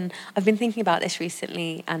often, I've been thinking about this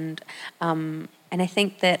recently, and I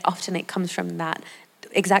think that often it comes from that,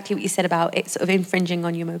 exactly what you said about it sort of infringing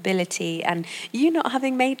on your mobility and you not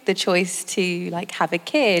having made the choice to like have a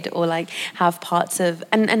kid or like have parts of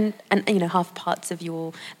and you know, have parts of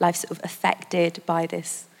your life sort of affected by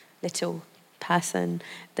this little person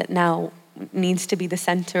that now needs to be the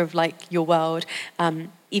center of like your world.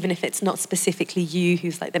 Even if it's not specifically you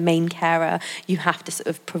who's like the main carer, you have to sort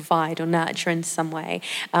of provide or nurture in some way.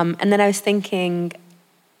 And then I was thinking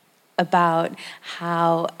about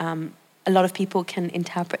how a lot of people can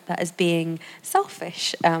interpret that as being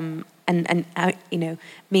selfish. And you know,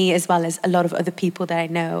 me as well as a lot of other people that I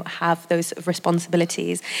know have those sort of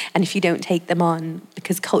responsibilities. And if you don't take them on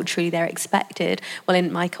because culturally they're expected, well,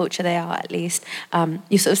 in my culture they are at least,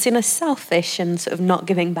 you're sort of seen as selfish and sort of not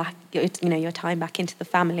giving back, your time back into the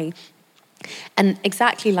family. And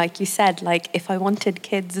exactly like you said, like if I wanted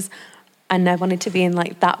kids and I wanted to be in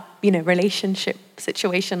like that, relationship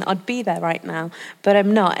situation, I'd be there right now, but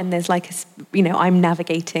I'm not. And there's like, I'm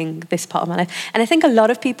navigating this part of my life. And I think a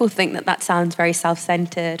lot of people think that that sounds very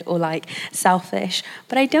self-centered or like selfish,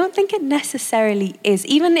 but I don't think it necessarily is.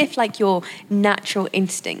 Even if like your natural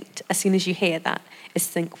instinct, as soon as you hear that, is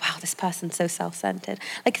to think, wow, this person's so self-centered.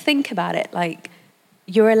 Like think about it, like,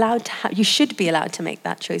 you should be allowed to make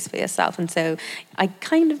that choice for yourself. And so I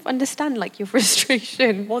kind of understand like your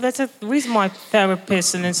frustration. Well, there's a reason why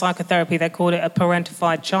therapists and in psychotherapy, they call it a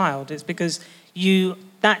parentified child. It's because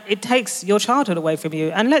it takes your childhood away from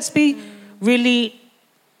you. And let's be really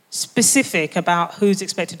specific about who's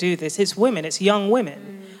expected to do this. It's women, it's young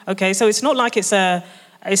women. Okay, so it's not like it's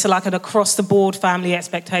like an across-the-board family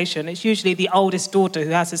expectation. It's usually the oldest daughter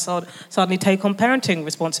who has to suddenly take on parenting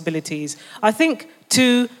responsibilities. I think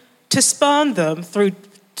to spurn them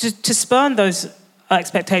to spurn those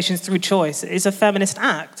expectations through choice is a feminist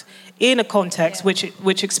act in a context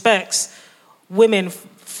which expects women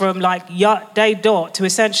from like day dot to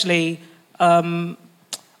essentially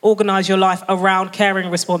organise your life around caring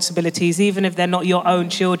responsibilities, even if they're not your own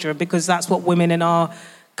children, because that's what women in our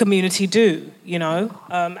community do,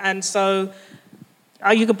 and so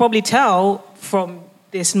you could probably tell from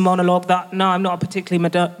this monologue that no, I'm not a particularly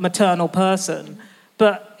maternal person,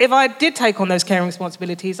 but if I did take on those caring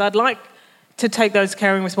responsibilities, I'd like to take those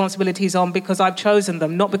caring responsibilities on because I've chosen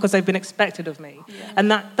them, not because they've been expected of me. And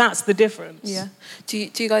that's the difference. Yeah. Do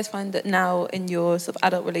you guys find that now in your sort of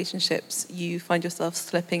adult relationships you find yourself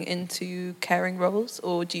slipping into caring roles,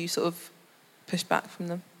 or do you sort of push back from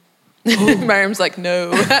them? Miriam's like, no.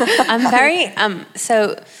 I'm very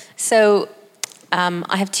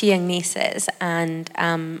I have two young nieces, and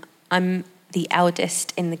I'm the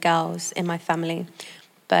eldest in the girls in my family,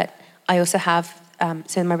 but I also have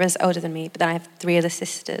so my brother's older than me, but then I have three other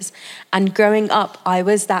sisters. And growing up, I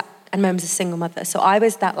was that, and my mum's a single mother, so I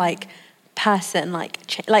was that like person, like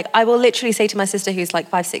I will literally say to my sister who's like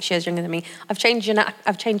 5-6 years younger than me, I've changed your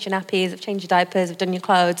nappies, I've changed your diapers, I've done your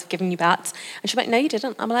clothes, I've given you baths. And she's like, no, you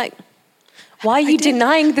didn't. I'm like, why are you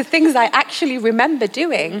denying the things I actually remember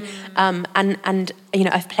doing? And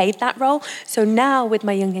I've played that role. So now with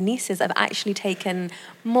my younger nieces, I've actually taken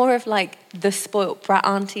more of like the spoilt brat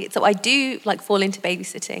auntie. So I do like fall into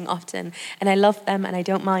babysitting often, and I love them and I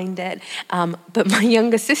don't mind it. But my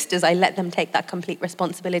younger sisters, I let them take that complete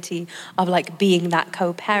responsibility of like being that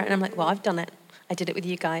co-parent. And I'm like, well, I've done it. I did it with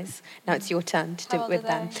you guys. Now it's your turn to do it with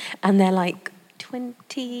them. And they're like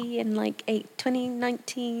 20 and like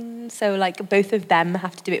 2019, so like both of them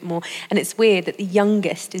have to do it more. And it's weird that the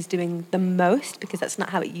youngest is doing the most because that's not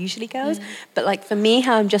how it usually goes. But like for me,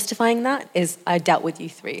 how I'm justifying that is I dealt with you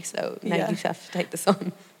three, so now you have to take this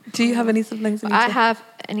on. Do you have any siblings? I have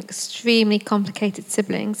an extremely complicated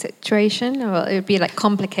sibling situation. Well, it would be like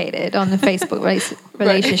complicated on the Facebook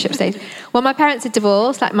relationship stage. Well, my parents are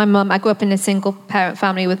divorced. Like my mum, I grew up in a single parent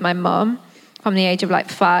family with my mum from the age of like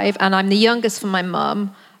 5, and I'm the youngest from my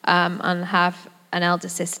mum, and have an elder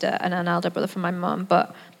sister and an elder brother from my mum.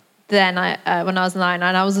 But then when I was 9,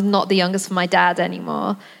 and I was not the youngest for my dad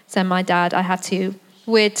anymore. So my dad, I had to,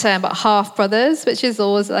 weird term, but half brothers, which is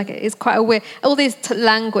always like, it's quite a weird, all this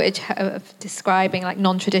language of describing like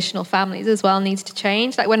non-traditional families as well needs to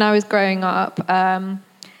change. Like when I was growing up,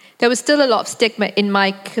 there was still a lot of stigma in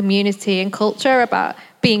my community and culture about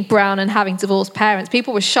being brown and having divorced parents.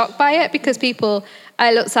 People were shocked by it because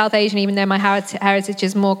I look South Asian even though my heritage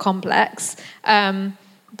is more complex.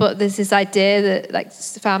 But there's this idea that like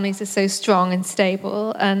families are so strong and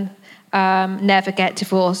stable and never get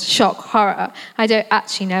divorced. Shock, horror. I don't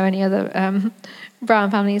actually know any other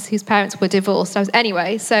brown families whose parents were divorced.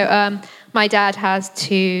 Anyway, so my dad has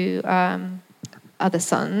 2 other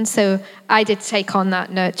sons. So I did take on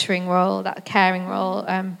that nurturing role, that caring role,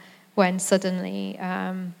 when suddenly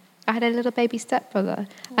I had a little baby stepbrother.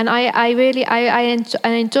 And I really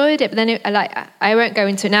enjoyed it, but then I won't go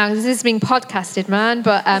into it now because this is being podcasted, man,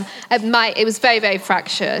 but it was very, very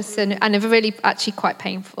fractious and really actually quite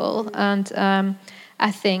painful. And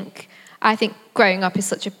I think growing up is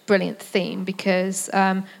such a brilliant theme because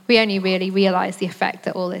we only really realise the effect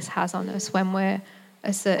that all this has on us when we're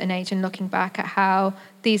a certain age and looking back at how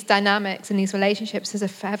these dynamics and these relationships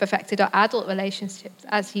have affected our adult relationships,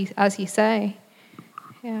 as you say.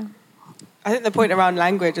 Yeah. I think the point around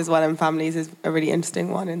language as well in families is a really interesting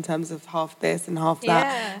one in terms of half this and half that.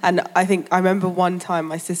 Yeah. And I remember one time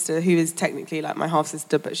my sister, who is technically like my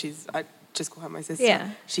half-sister, but I just call her my sister. Yeah,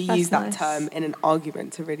 she used that term in an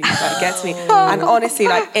argument to really get to me. And honestly,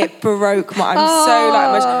 like it broke my,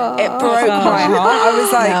 it broke my heart. I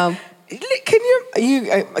was like... No. Can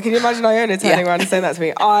you imagine Iona turning around and saying that to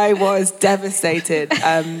me? I was devastated.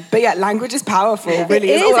 But yeah, language is powerful. Yeah. Really,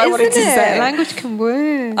 is all I wanted to say. Language can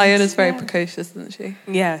work. Iona's very precocious, isn't she?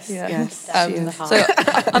 Yes. She is. So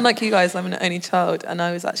unlike you guys, I'm an only child, and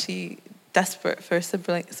I was actually desperate for a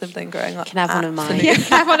sibling growing up. Can have one of mine. Yeah, can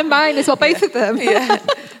have one of mine as well, both of them. Yeah,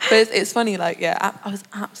 but it's funny. Like, I was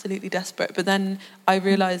absolutely desperate, but then I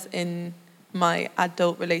realised in my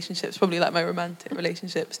adult relationships, probably like my romantic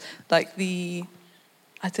relationships, like I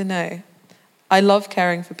don't know, I love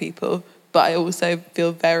caring for people, but I also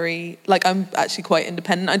feel very, like I'm actually quite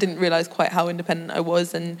independent. I didn't realise quite how independent I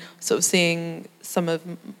was, and sort of seeing some of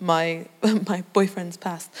my boyfriend's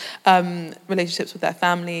past relationships with their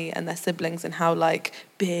family and their siblings and how like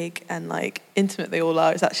big and like intimate they all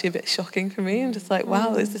are is actually a bit shocking for me. I'm just like,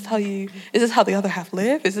 wow, is this how the other half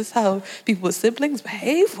live? Is this how people with siblings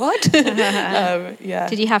behave? What? Yeah.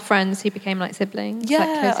 Did you have friends who became like siblings?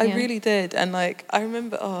 Yeah, I really did. And like, I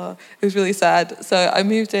remember, it was really sad. So I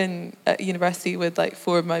moved in at university with like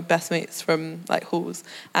 4 of my best mates from like halls,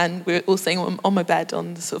 and we were all sitting on my bed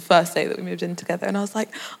on the sort of first day that we moved in together. And I was like,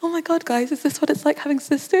 oh my God, guys, is this what it's like having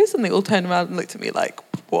sisters? And they all turned around and looked at me like,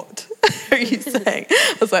 what are you saying?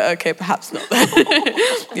 I was like, okay, perhaps not then.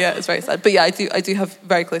 Yeah, it's very sad. But yeah, I do have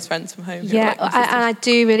very close friends from home. Yeah, and I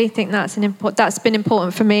do really think that's been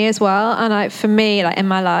important for me as well. And for me, like in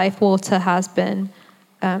my life, water has been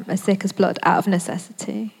as thick as blood out of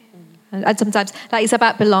necessity. And sometimes, like, it's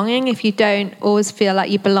about belonging. If you don't always feel like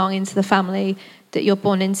you belong into the family that you're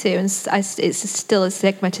born into, and it's still a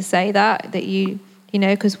stigma to say that you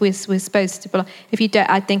know, because we're supposed to belong. If you don't,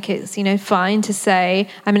 I think it's, fine to say,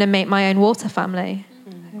 I'm going to make my own water family.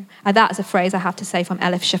 Mm. And that's a phrase I have to say from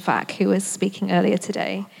Elif Shafak, who was speaking earlier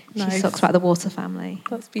today. Nice. She talks about the water family.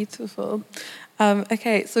 That's beautiful.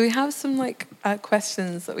 Okay, so we have some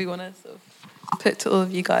questions that we want to sort of put to all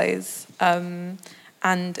of you guys. And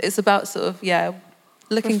it's about sort of,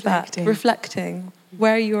 looking back, reflecting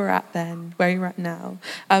where you were at then, where you're at now.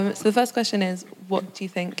 So the first question is, what do you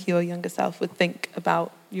think your younger self would think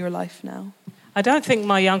about your life now? I don't think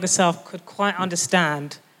my younger self could quite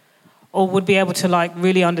understand or would be able to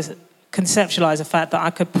really conceptualize the fact that I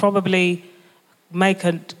could probably make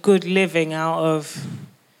a good living out of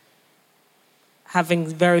having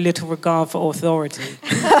very little regard for authority.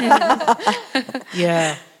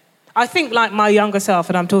 Yeah. I think my younger self,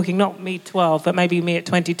 and I'm talking not me 12, but maybe me at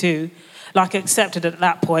 22, accepted at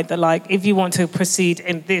that point that if you want to proceed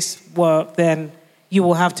in this work, then you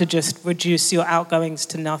will have to just reduce your outgoings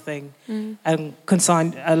to nothing and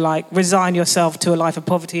resign yourself to a life of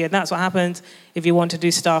poverty. And that's what happens if you want to do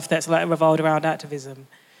stuff that's revolved around activism.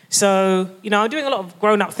 So, I'm doing a lot of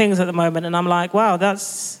grown-up things at the moment, and I'm like, wow,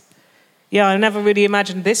 I never really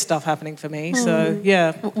imagined this stuff happening for me. So,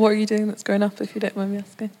 yeah. What are you doing that's grown up, if you don't mind me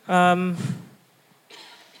asking?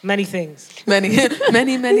 Many things. Many Yeah, things.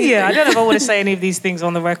 I don't know if I want to say any of these things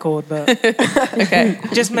on the record, but okay,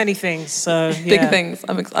 just many things. So big things.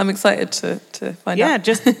 I'm excited to find out. Yeah,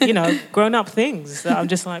 just grown up things that I'm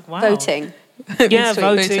just like, wow. Voting. Yeah,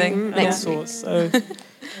 straight voting and all sorts. So.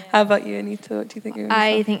 How about you, Anita? What do you think you're going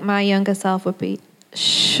to I think my younger self would be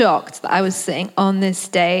shocked that I was sitting on this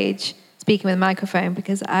stage speaking with a microphone,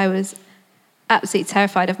 because I was absolutely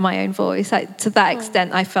terrified of my own voice. Like, to that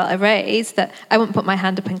extent, I felt erased that I wouldn't put my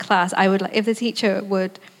hand up in class. I would, like, if the teacher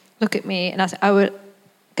would look at me and I would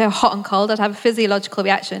go hot and cold. I'd have a physiological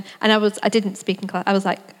reaction, and I didn't speak in class. I was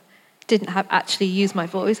like, didn't have actually used my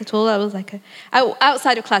voice at all. I was like,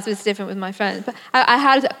 outside of class it was different with my friends, but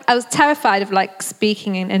I was terrified of like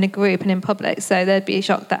speaking in a group and in public. So there'd be a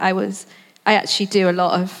shock that I actually do a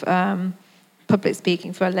lot of public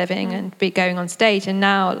speaking for a living and be going on stage, and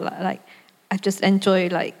now like I just enjoy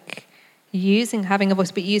like having a voice,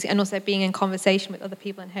 but using, and also being in conversation with other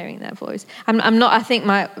people and hearing their voice. I'm not. I think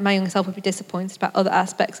my younger self would be disappointed about other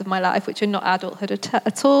aspects of my life, which are not adulthood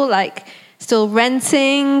at all. Like still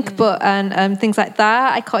renting, but and things like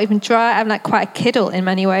that. I can't even drive. I'm like quite a kiddle in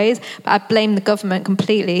many ways, but I blame the government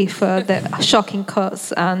completely for the shocking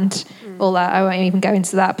cuts and all that. I won't even go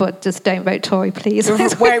into that, but just don't vote Tory, please. We're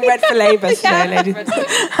wearing red for Labour today, ladies.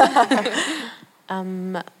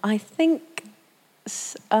 I think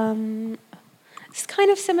it's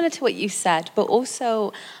kind of similar to what you said, but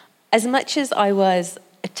also as much as I was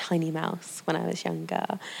a tiny mouse when I was younger,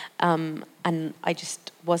 and I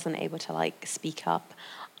just wasn't able to like speak up,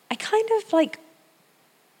 I kind of like,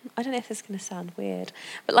 I don't know if this is going to sound weird,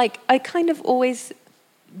 but like I kind of always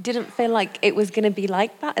didn't feel like it was going to be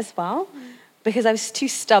like that as well, because I was too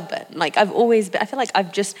stubborn. Like I've always been, I feel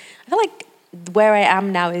like where I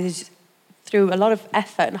am now is through a lot of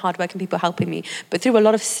effort and hard work and people helping me, but through a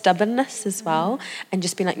lot of stubbornness as well, and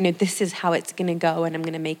just being like, no, this is how it's going to go, and I'm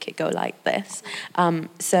going to make it go like this.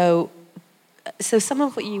 So some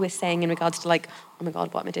of what you were saying in regards to like, oh my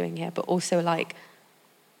God, what am I doing here? But also like,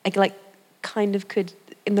 I kind of could,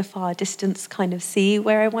 in the far distance, kind of see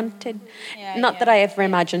where I wanted. Not that I ever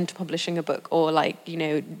imagined publishing a book or like, you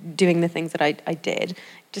know, doing the things that I did.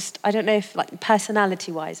 Just, I don't know if like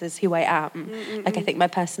personality-wise is who I am. Like I think my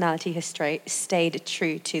personality has stayed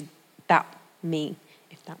true to that me,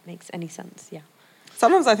 if that makes any sense, yeah.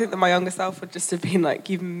 Sometimes I think that my younger self would just have been like,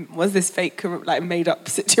 was this fake, like made-up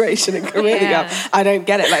situation in Korea? I don't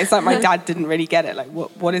get it. Like it's like my dad didn't really get it. Like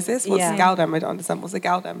what is this? What's Galdem? I don't understand. What's a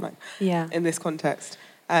Galdem? Like in this context.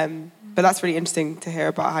 But that's really interesting to hear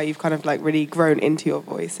about how you've kind of like really grown into your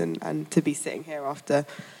voice and to be sitting here after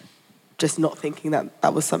just not thinking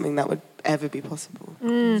that was something that would ever be possible.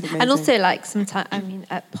 And also like sometimes, I mean,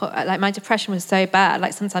 like my depression was so bad,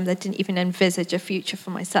 like sometimes I didn't even envisage a future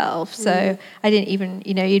for myself. So I didn't even,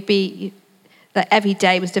 you know, like every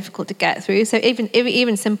day was difficult to get through. So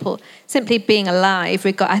even simply being alive,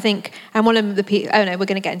 I think, and one of the people, oh no, we're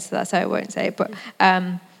going to get into that, so I won't say it, but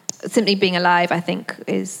simply being alive, I think,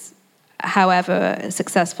 is, however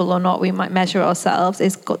successful or not we might measure ourselves,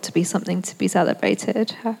 is got to be something to be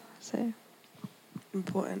celebrated. So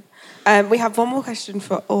important. We have one more question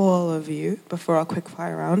for all of you before our quick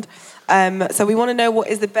fire round. So we want to know what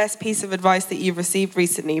is the best piece of advice that you've received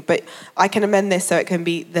recently, but I can amend this so it can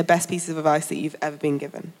be the best piece of advice that you've ever been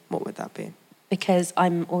given. What would that be? Because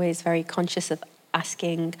I'm always very conscious of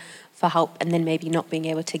asking for help and then maybe not being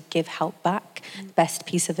able to give help back. The best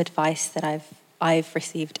piece of advice that I've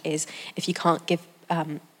received is if you can't give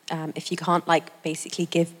if you can't like basically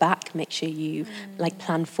give back, make sure you like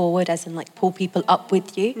plan forward, as in like pull people up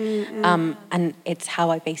with you. And it's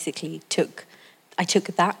how I basically took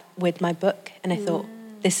that with my book, and I thought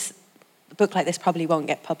this book like this probably won't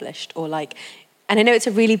get published, or like, and I know it's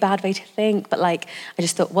a really bad way to think, but like I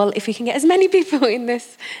just thought, well, if we can get as many people in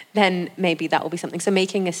this, then maybe that will be something. So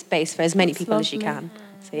making a space for as many people as you can.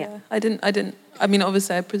 So yeah. I didn't. I mean,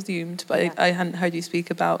 obviously, I presumed, but I hadn't heard you speak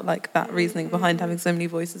about like that reasoning behind having so many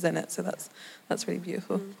voices in it. So that's really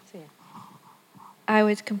beautiful. So, yeah. I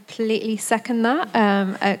would completely second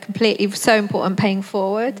that. Completely so important paying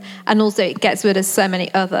forward, and also it gets rid of so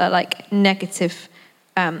many other like negative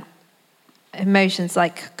emotions.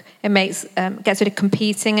 Like it makes gets rid of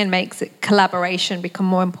competing and makes collaboration become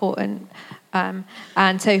more important.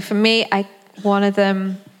 And so for me, one of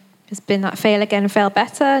them has been that fail again, fail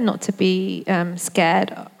better, not to be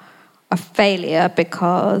scared of failure,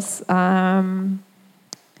 because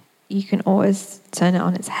you can always turn it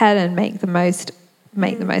on its head and make the most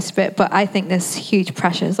of it. But I think there's huge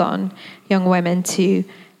pressures on young women to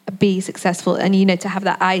be successful, and to have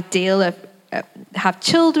that ideal of have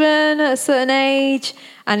children at a certain age,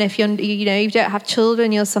 and if you don't have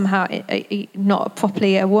children, you're somehow not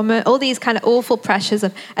properly a woman. All these kind of awful pressures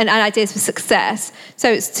and ideas for success.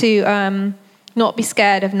 So it's to not be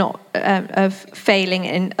scared of failing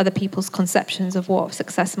in other people's conceptions of what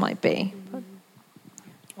success might be.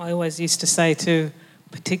 I always used to say to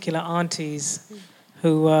particular aunties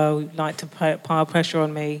who like to pile pressure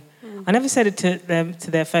on me, I never said it to them to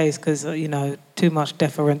their face because, too much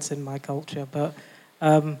deference in my culture. But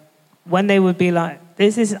when they would be like,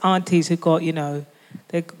 there's these aunties who got,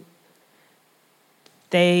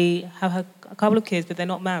 they have a couple of kids, but they're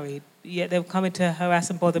not married. Yet they're coming to harass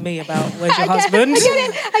and bother me about where's your husband.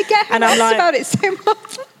 I get harassed about it so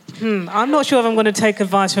much. I'm not sure if I'm going to take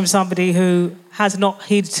advice from somebody who has not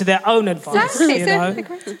heeded to their own advice.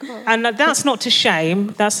 Exactly. And that's not to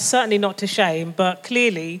shame. That's certainly not to shame. But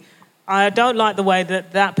clearly, I don't like the way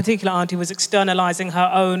that particular auntie was externalising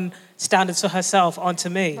her own standards for herself onto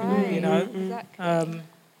me. Right. Exactly.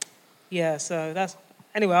 So that's...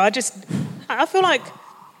 Anyway, I feel like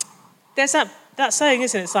there's that saying,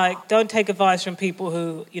 isn't it? It's like, don't take advice from people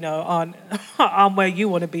who, aren't where you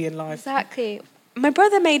want to be in life. Exactly. My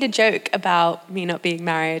brother made a joke about me not being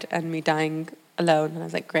married and me dying alone, and I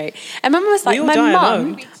was like, great. And my mum was like,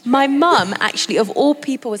 my mum, actually, of all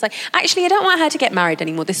people, was like, actually, I don't want her to get married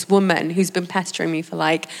anymore. This woman who's been pestering me for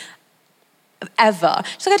like ever.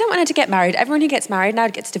 She's like, I don't want her to get married. Everyone who gets married now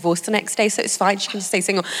gets divorced the next day, so it's fine. She can stay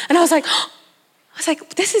single. And I was like,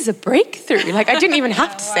 this is a breakthrough. Like, I didn't even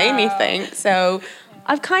have to say anything. So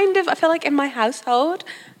I feel like in my household,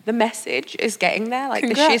 the message is getting there. Like,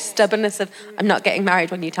 the sheer stubbornness of, I'm not getting married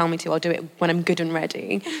when you tell me to, I'll do it when I'm good and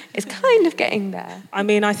ready, is kind of getting there. I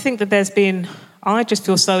mean, I think that I just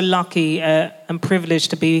feel so lucky and privileged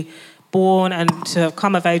to be born and to have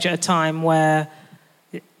come of age at a time where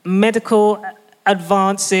medical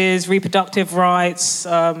advances, reproductive rights,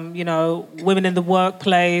 women in the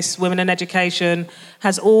workplace, women in education,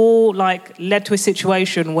 has all led to a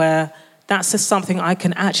situation where that's just something I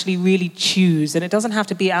can actually really choose. And it doesn't have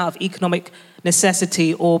to be out of economic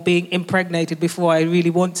necessity or being impregnated before I really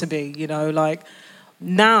want to be,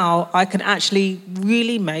 now I can actually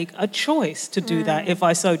really make a choice to do that if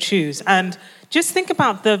I so choose. And just think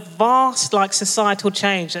about the vast societal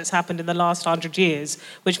change that's happened in the last 100 years,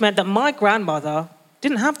 which meant that my grandmother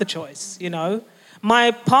didn't have the choice,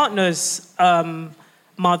 My partner's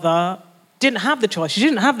mother didn't have the choice. She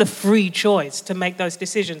didn't have the free choice to make those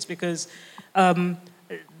decisions because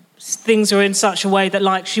things are in such a way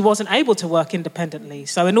that she wasn't able to work independently.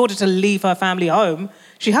 So in order to leave her family home,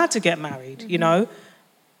 she had to get married,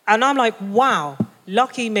 And I'm like, wow,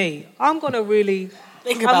 lucky me. I'm going to really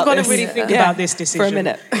think about this decision. For a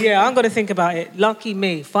minute. Yeah, I'm going to think about it. Lucky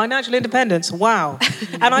me. Financial independence, wow.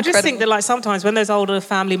 And I just think that sometimes when those older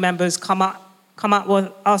family members come up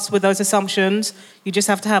with us with those assumptions, you just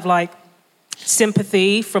have to have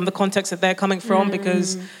sympathy from the context that they're coming from,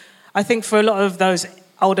 because I think for a lot of those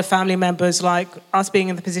older family members, us being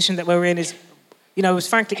in the position that we're in is, it was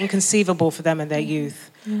frankly inconceivable for them in their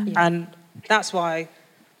youth. And that's why,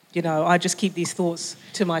 I just keep these thoughts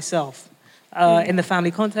to myself. In the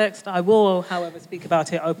family context, I will, however, speak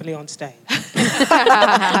about it openly on stage.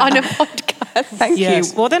 On a podcast. Thank you.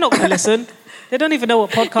 Well, they're not going to listen. They don't even know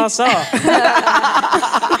what podcasts are.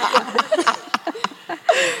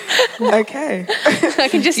 Okay. I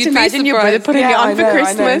can just imagine your brother putting it on for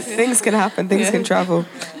Christmas. Things can happen. Things can travel.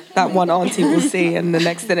 That one auntie will see, and the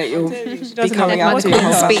next minute you'll be coming out to your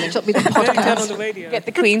whole speech. It'll be the podcast. On the radio. Get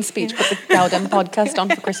the Queen's speech, put the Gowden podcast on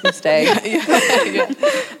for Christmas Day.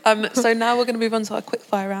 So now we're going to move on to our quick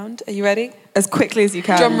fire round. Are you ready? As quickly as you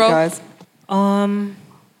can, Drum roll. guys.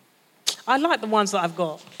 I like the ones that I've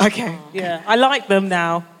got. Okay. Yeah, I like them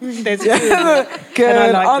now. There's Good and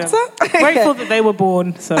I like answer. them. Grateful that they were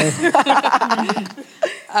born. So.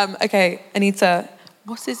 Okay, Anita,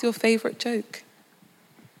 what is your favourite joke?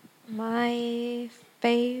 My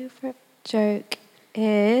favourite joke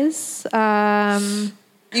is...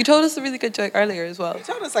 You told us a really good joke earlier as well. You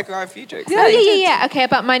told us a few jokes. Yeah. Okay,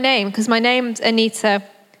 about my name, because my name's Anita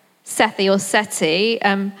Sethi or Seti,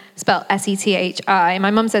 spelled S-E-T-H-I.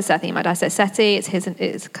 My mum says Sethi, my dad says Seti.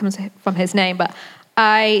 It comes from his name, but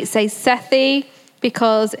I say Sethi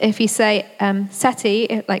because if you say Seti,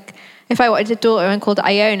 if I wanted a daughter and called it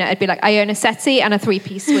Iona, it'd be like Iona Seti and a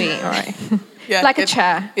 3-piece suite, all right? Yeah, like a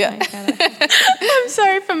chair. Yeah. I'm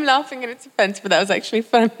sorry if I'm laughing at its offence, but that was actually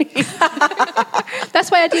funny.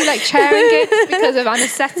 That's why I do chair and gifts, because of I'm a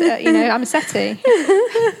Seti, I'm a Seti.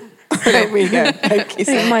 There we go. Thank you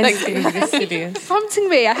so much. Prompting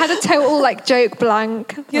me. I had a total joke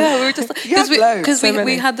blank. Yeah, we were just because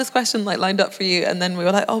we had this question lined up for you, and then we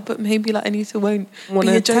were like, oh, but maybe Anita won't want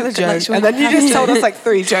be to a joke. Tell a joke. And then you just told us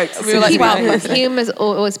 3 jokes. We were like, wow. Humour's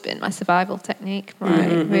always been my survival technique,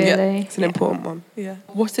 right? Really, it's an important one. Yeah.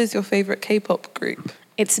 What is your favourite K-pop group?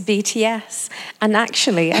 It's BTS, and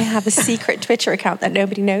actually, I have a secret Twitter account that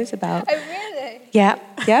nobody knows about. Oh, really?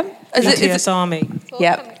 Yep. BTS Army.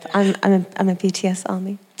 Yep. I'm a BTS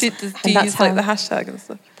Army. Do you use like the hashtag and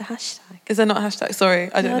stuff? The hashtag. Is there not a hashtag?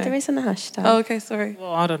 Sorry, I don't know. No, there isn't a hashtag. Oh, okay, sorry.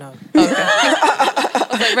 Well, I don't know. I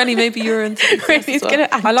was like, Rennie, maybe you're into BTS as well.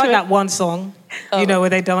 I like that one song, where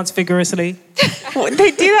they dance vigorously.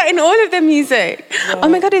 They do that in all of their music. Yeah. Oh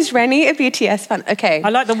my God, is Rennie a BTS fan? Okay. I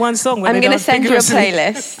like the one song where I'm going to send you a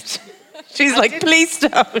playlist. She's like, please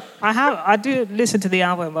don't. I do listen to the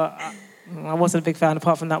album, but I wasn't a big fan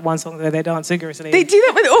apart from that one song where they dance vigorously. They do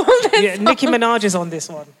that with all their songs. Nicki Minaj is on this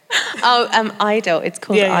one. Oh, Idol. It's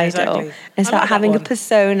called Idol. Exactly. It's about having a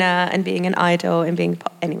persona and being an idol and being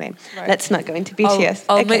anyway. Right. Let's not go into BTS.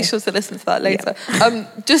 I'll make sure to listen to that later. Yeah.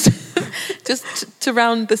 Just to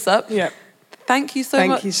round this up. Yeah. Thank you so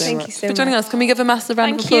much for joining us. Can we give a massive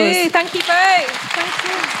round of applause? Thank you both. Thank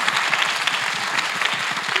you.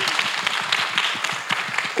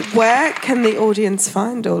 Where can the audience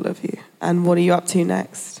find all of you? And what are you up to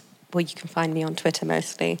next? Well, you can find me on Twitter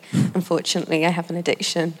mostly. Unfortunately, I have an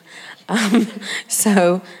addiction.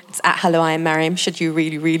 So it's at Hello, I am Mariam, should you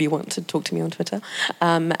really, really want to talk to me on Twitter.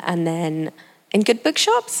 And then in good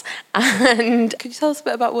bookshops. And could you tell us a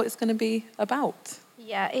bit about what it's going to be about?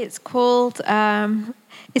 Yeah, it's called...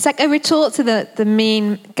 it's like a retort to the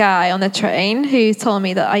mean guy on the train who told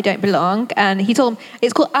me that I don't belong. And he told me,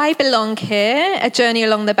 it's called I Belong Here, A Journey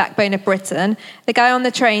Along the Backbone of Britain. The guy on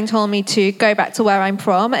the train told me to go back to where I'm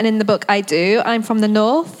from. And in the book, I do. I'm from the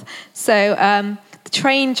north. So the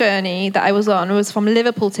train journey that I was on was from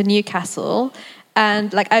Liverpool to Newcastle.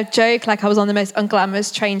 And I joke like I was on the most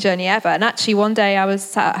unglamorous train journey ever. And actually one day I was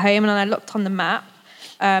sat at home and I looked on the map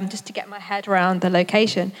just to get my head around the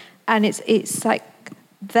location. And it's like,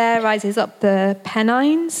 there rises up the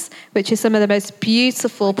Pennines, which is some of the most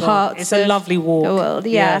beautiful parts. It's a lovely walk. The world,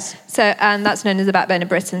 yeah. Yes. So, and that's known as the backbone of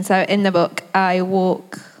Britain. So, in the book, I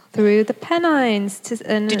walk through the Pennines.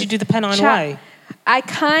 Did you do the Pennine Way? I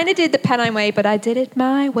kind of did the Pennine Way, but I did it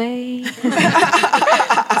my way.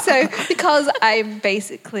 So, because I'm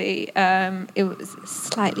basically, it was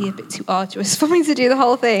slightly a bit too arduous for me to do the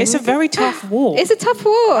whole thing. It's a very tough walk. It's a tough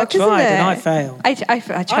walk, I tried and I failed. I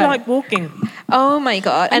tried. I like walking. Oh my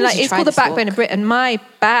God. And it's called the backbone of Britain. My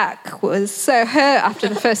back was so hurt after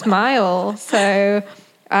the first mile. So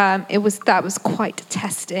that was quite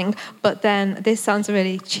testing. But then this sounds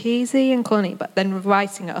really cheesy and corny, but then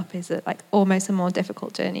writing it up is almost a more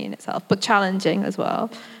difficult journey in itself, but challenging as well.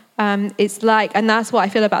 It's and that's what I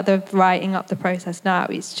feel about the writing up the process now.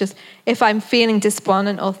 It's just, if I'm feeling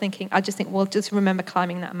despondent or thinking, I just think, well, just remember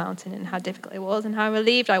climbing that mountain and how difficult it was and how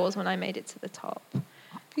relieved I was when I made it to the top.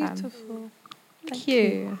 Beautiful. Thank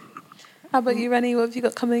you. How about you, Rennie? What have you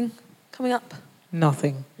got coming up?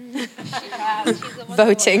 Nothing.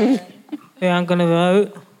 Voting. Yeah, I'm going to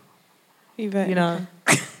vote. You vote?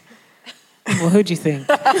 Well, who do you think?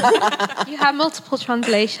 You have multiple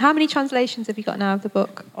translations. How many translations have you got now of the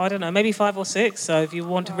book? I don't know, maybe 5 or 6. So if you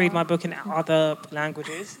want to read my book in other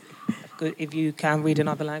languages, if you can read in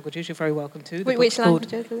other languages, you're very welcome to. Which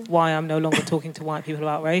languages? Why I'm No Longer Talking to White People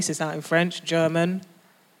About Race. It's out in French, German,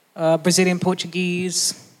 Brazilian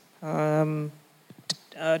Portuguese,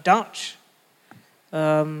 Dutch.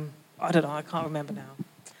 I don't know, I can't remember now.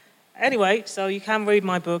 Anyway, so you can read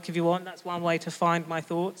my book if you want. That's one way to find my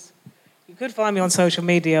thoughts. You could find me on social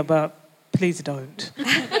media, but please don't.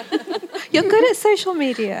 You're good at social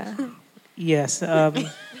media. Yes.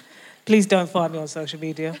 Please don't find me on social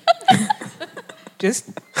media. Just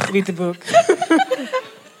read the book.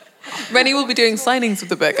 Rennie will be doing signings of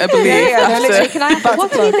the book, I believe.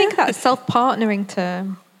 What do you think of that self-partnering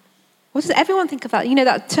term? What does everyone think of that? You know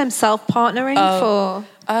that term self-partnering for...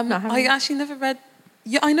 I actually never read...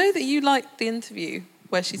 Yeah, I know that you liked the interview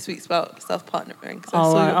where she speaks about self-partnering.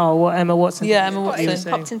 What Emma Watson? Yeah, Emma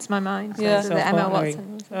Watson. Popped into my mind. Yeah, the Emma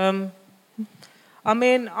Watson.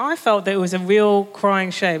 I felt that it was a real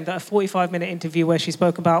crying shame that a 45-minute interview where she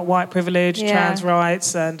spoke about white privilege, trans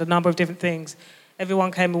rights, and a number of different things,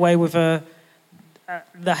 everyone came away with the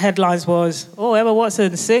headlines was, Emma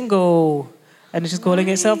Watson, single, and she's calling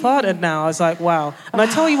it self-partnered now. I was like, wow. And I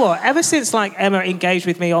tell you what, ever since Emma engaged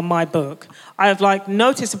with me on my book, I've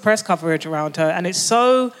noticed the press coverage around her, and it's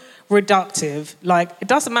so reductive. It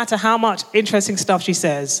doesn't matter how much interesting stuff she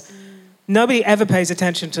says. Nobody ever pays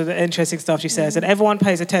attention to the interesting stuff she says, and everyone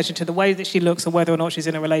pays attention to the way that she looks or whether or not she's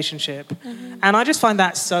in a relationship. Mm-hmm. And I just find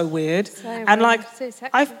that so weird.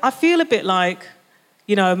 I feel a bit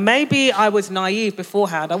maybe I was naive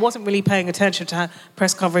beforehand. I wasn't really paying attention to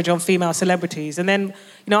press coverage on female celebrities. And then,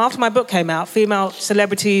 after my book came out, female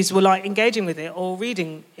celebrities were engaging with it or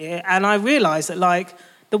reading it. And I realized that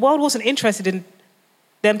the world wasn't interested in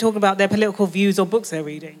them talking about their political views or books they're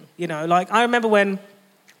reading. You know, like I remember when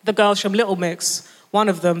the girls from Little Mix, one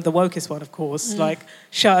of them, the wokest one, of course, like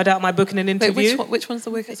shouted out my book in an interview. Wait, which one's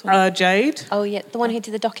the wokest one? Jade. Oh, yeah, the one who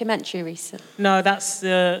did the documentary recently. No, that's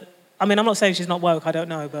I mean, I'm not saying she's not woke, I don't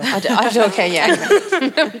know, but... Okay,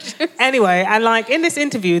 yeah. Anyway, and like in this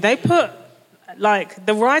interview, they put, like,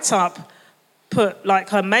 the write-up put, like,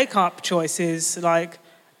 her makeup choices, like,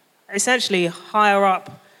 essentially higher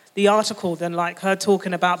up the article than, like, her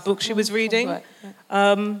talking about books she was reading. Right,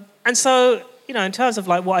 yeah. And so, you know, in terms of,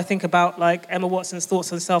 like, what I think about, like, Emma Watson's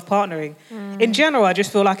thoughts on self-partnering, in general, I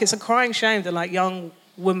just feel like it's a crying shame that, like, young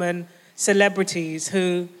women celebrities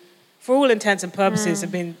who, for all intents and purposes,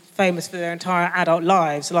 have been famous for their entire adult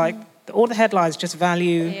lives, like, all the headlines just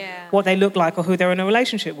value what they look like or who they're in a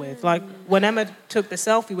relationship with. Like, when Emma took the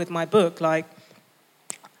selfie with my book, like,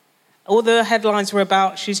 all the headlines were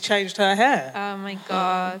about she's changed her hair. Oh, my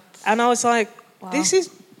God. And I was like, this is...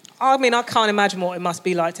 I mean, I can't imagine what it must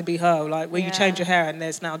be like to be her, like, where you change your hair and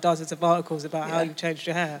there's now dozens of articles about how you changed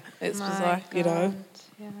your hair. It's bizarre. You know?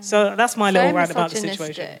 Yeah. So that's my little rant about the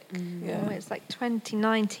situation. Oh, it's like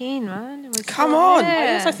 2019, man. Come on!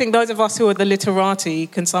 I also think those of us who are the literati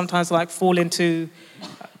can sometimes, like, fall into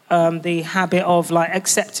the habit of, like,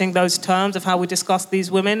 accepting those terms of how we discuss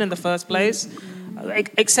these women in the first place.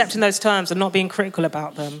 Accepting those terms and not being critical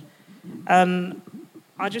about them. And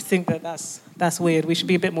I just think that that's weird. We should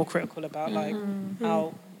be a bit more critical about, like,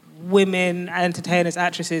 how women, entertainers,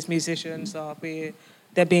 actresses, musicians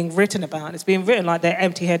they're being written about. It's being written like they're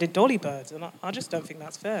empty-headed dolly birds, and I just don't think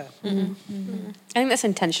that's fair. I think that's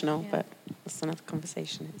intentional, but that's another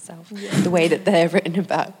conversation itself. The way that they're written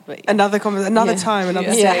about. But another time, another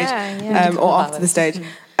stage, or after the stage.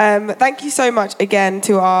 Thank you so much again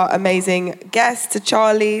to our amazing guests, to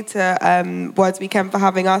Charlie, to Words Weekend for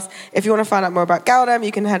having us. If you want to find out more about Galdem,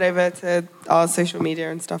 you can head over to our social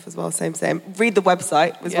media and stuff as well. Same. Read the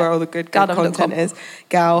website, is where all the good content is.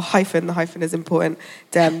 The hyphen is important,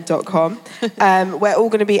 dem.com. We're all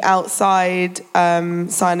going to be outside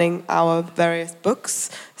signing our various books,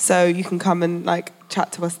 so you can come and, like,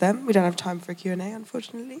 chat to us then. We don't have time for a Q&A,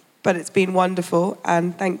 unfortunately. But it's been wonderful,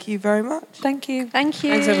 and thank you very much. Thank you. Thank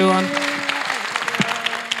you. Thanks, everyone.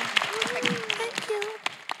 Thank you.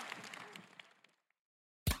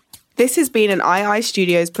 This has been an II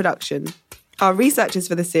Studios production. Our researchers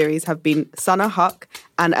for the series have been Sana Huck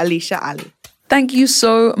and Alicia Ali. Thank you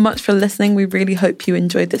so much for listening. We really hope you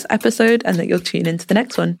enjoyed this episode and that you'll tune into the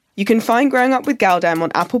next one. You can find Growing Up with Galdem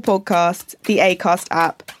on Apple Podcasts, the Acast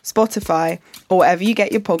app, Spotify, or wherever you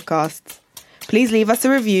get your podcasts. Please leave us a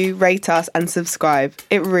review, rate us, and subscribe.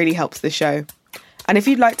 It really helps the show. And if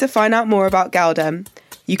you'd like to find out more about Galdem,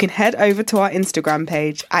 you can head over to our Instagram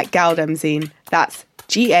page at Galdemzine. That's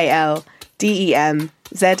GALDEMZINE.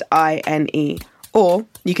 Or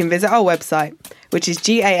you can visit our website, which is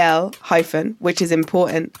which is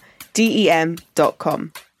important,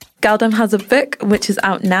 dem.com. Galdem has a book which is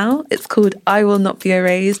out now. It's called I Will Not Be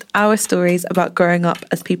Erased, Our Stories About Growing Up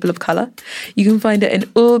as People of Colour. You can find it in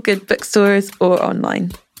all good bookstores or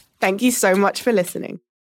online. Thank you so much for listening.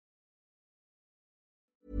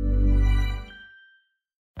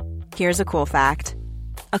 Here's a cool fact.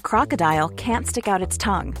 A crocodile can't stick out its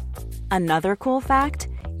tongue. Another cool fact,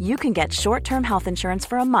 you can get short-term health insurance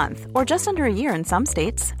for a month or just under a year in some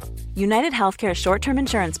states. United Healthcare short-term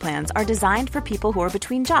insurance plans are designed for people who are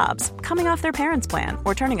between jobs, coming off their parents' plan,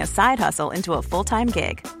 or turning a side hustle into a full-time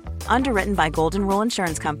gig. Underwritten by Golden Rule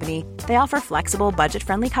Insurance Company, they offer flexible,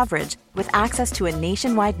 budget-friendly coverage with access to a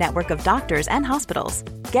nationwide network of doctors and hospitals.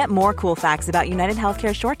 Get more cool facts about United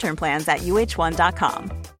Healthcare short-term plans at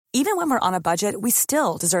uh1.com. Even when we're on a budget, we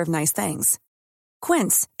still deserve nice things.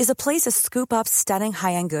 Quince is a place to scoop up stunning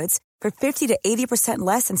high-end goods for 50 to 80%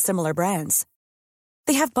 less than similar brands.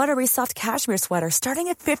 They have buttery soft cashmere sweaters starting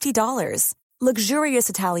at $50, luxurious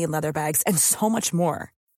Italian leather bags, and so much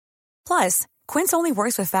more. Plus, Quince only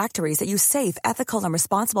works with factories that use safe, ethical, and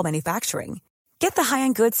responsible manufacturing. Get the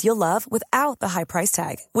high-end goods you'll love without the high price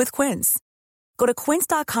tag with Quince. Go to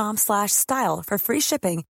quince.com/style for free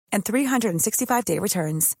shipping and 365-day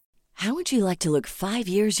returns. How would you like to look 5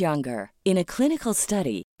 years younger? In a clinical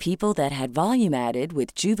study, people that had volume added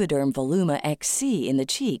with Juvederm Voluma XC in the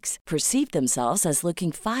cheeks perceived themselves as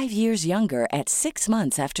looking 5 years younger at 6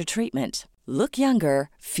 months after treatment. Look younger,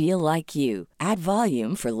 feel like you. Add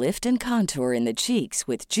volume for lift and contour in the cheeks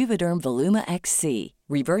with Juvederm Voluma XC.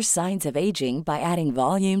 Reverse signs of aging by adding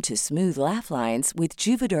volume to smooth laugh lines with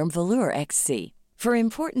Juvederm Volure XC. For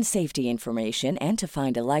important safety information and to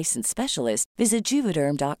find a licensed specialist, visit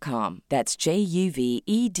Juvederm.com. That's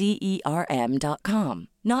JUVEDERM.com.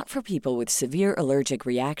 Not for people with severe allergic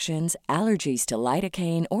reactions, allergies to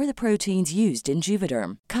lidocaine, or the proteins used in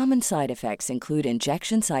Juvederm. Common side effects include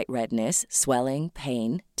injection site redness, swelling,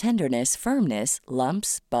 pain, tenderness, firmness,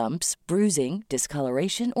 lumps, bumps, bruising,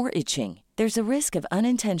 discoloration, or itching. There's a risk of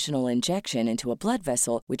unintentional injection into a blood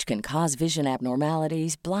vessel, which can cause vision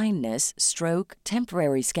abnormalities, blindness, stroke,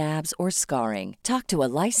 temporary scabs, or scarring. Talk to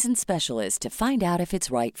a licensed specialist to find out if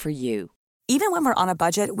it's right for you. Even when we're on a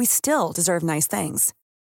budget, we still deserve nice things.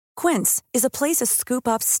 Quince is a place to scoop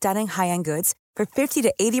up stunning high-end goods for 50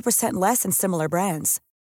 to 80% less than similar brands.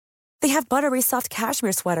 They have buttery soft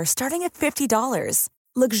cashmere sweaters starting at $50,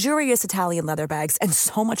 luxurious Italian leather bags, and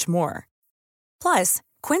so much more. Plus,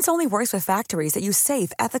 Quince only works with factories that use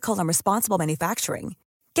safe, ethical, and responsible manufacturing.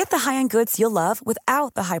 Get the high-end goods you'll love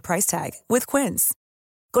without the high price tag with Quince.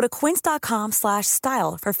 Go to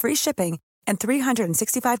quince.com/style for free shipping and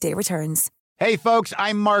 365-day returns. Hey, folks,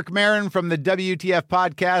 I'm Mark Maron from the WTF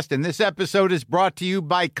Podcast, and this episode is brought to you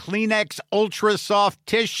by Kleenex Ultra Soft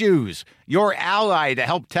Tissues, your ally to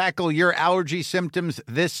help tackle your allergy symptoms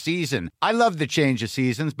this season. I love the change of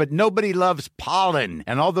seasons, but nobody loves pollen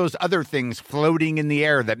and all those other things floating in the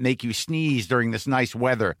air that make you sneeze during this nice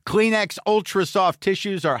weather. Kleenex Ultra Soft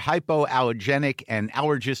Tissues are hypoallergenic and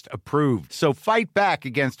allergist approved, so fight back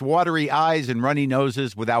against watery eyes and runny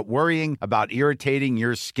noses without worrying about irritating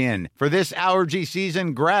your skin. For this allergy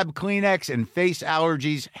season, grab Kleenex and face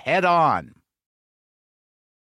allergies head on.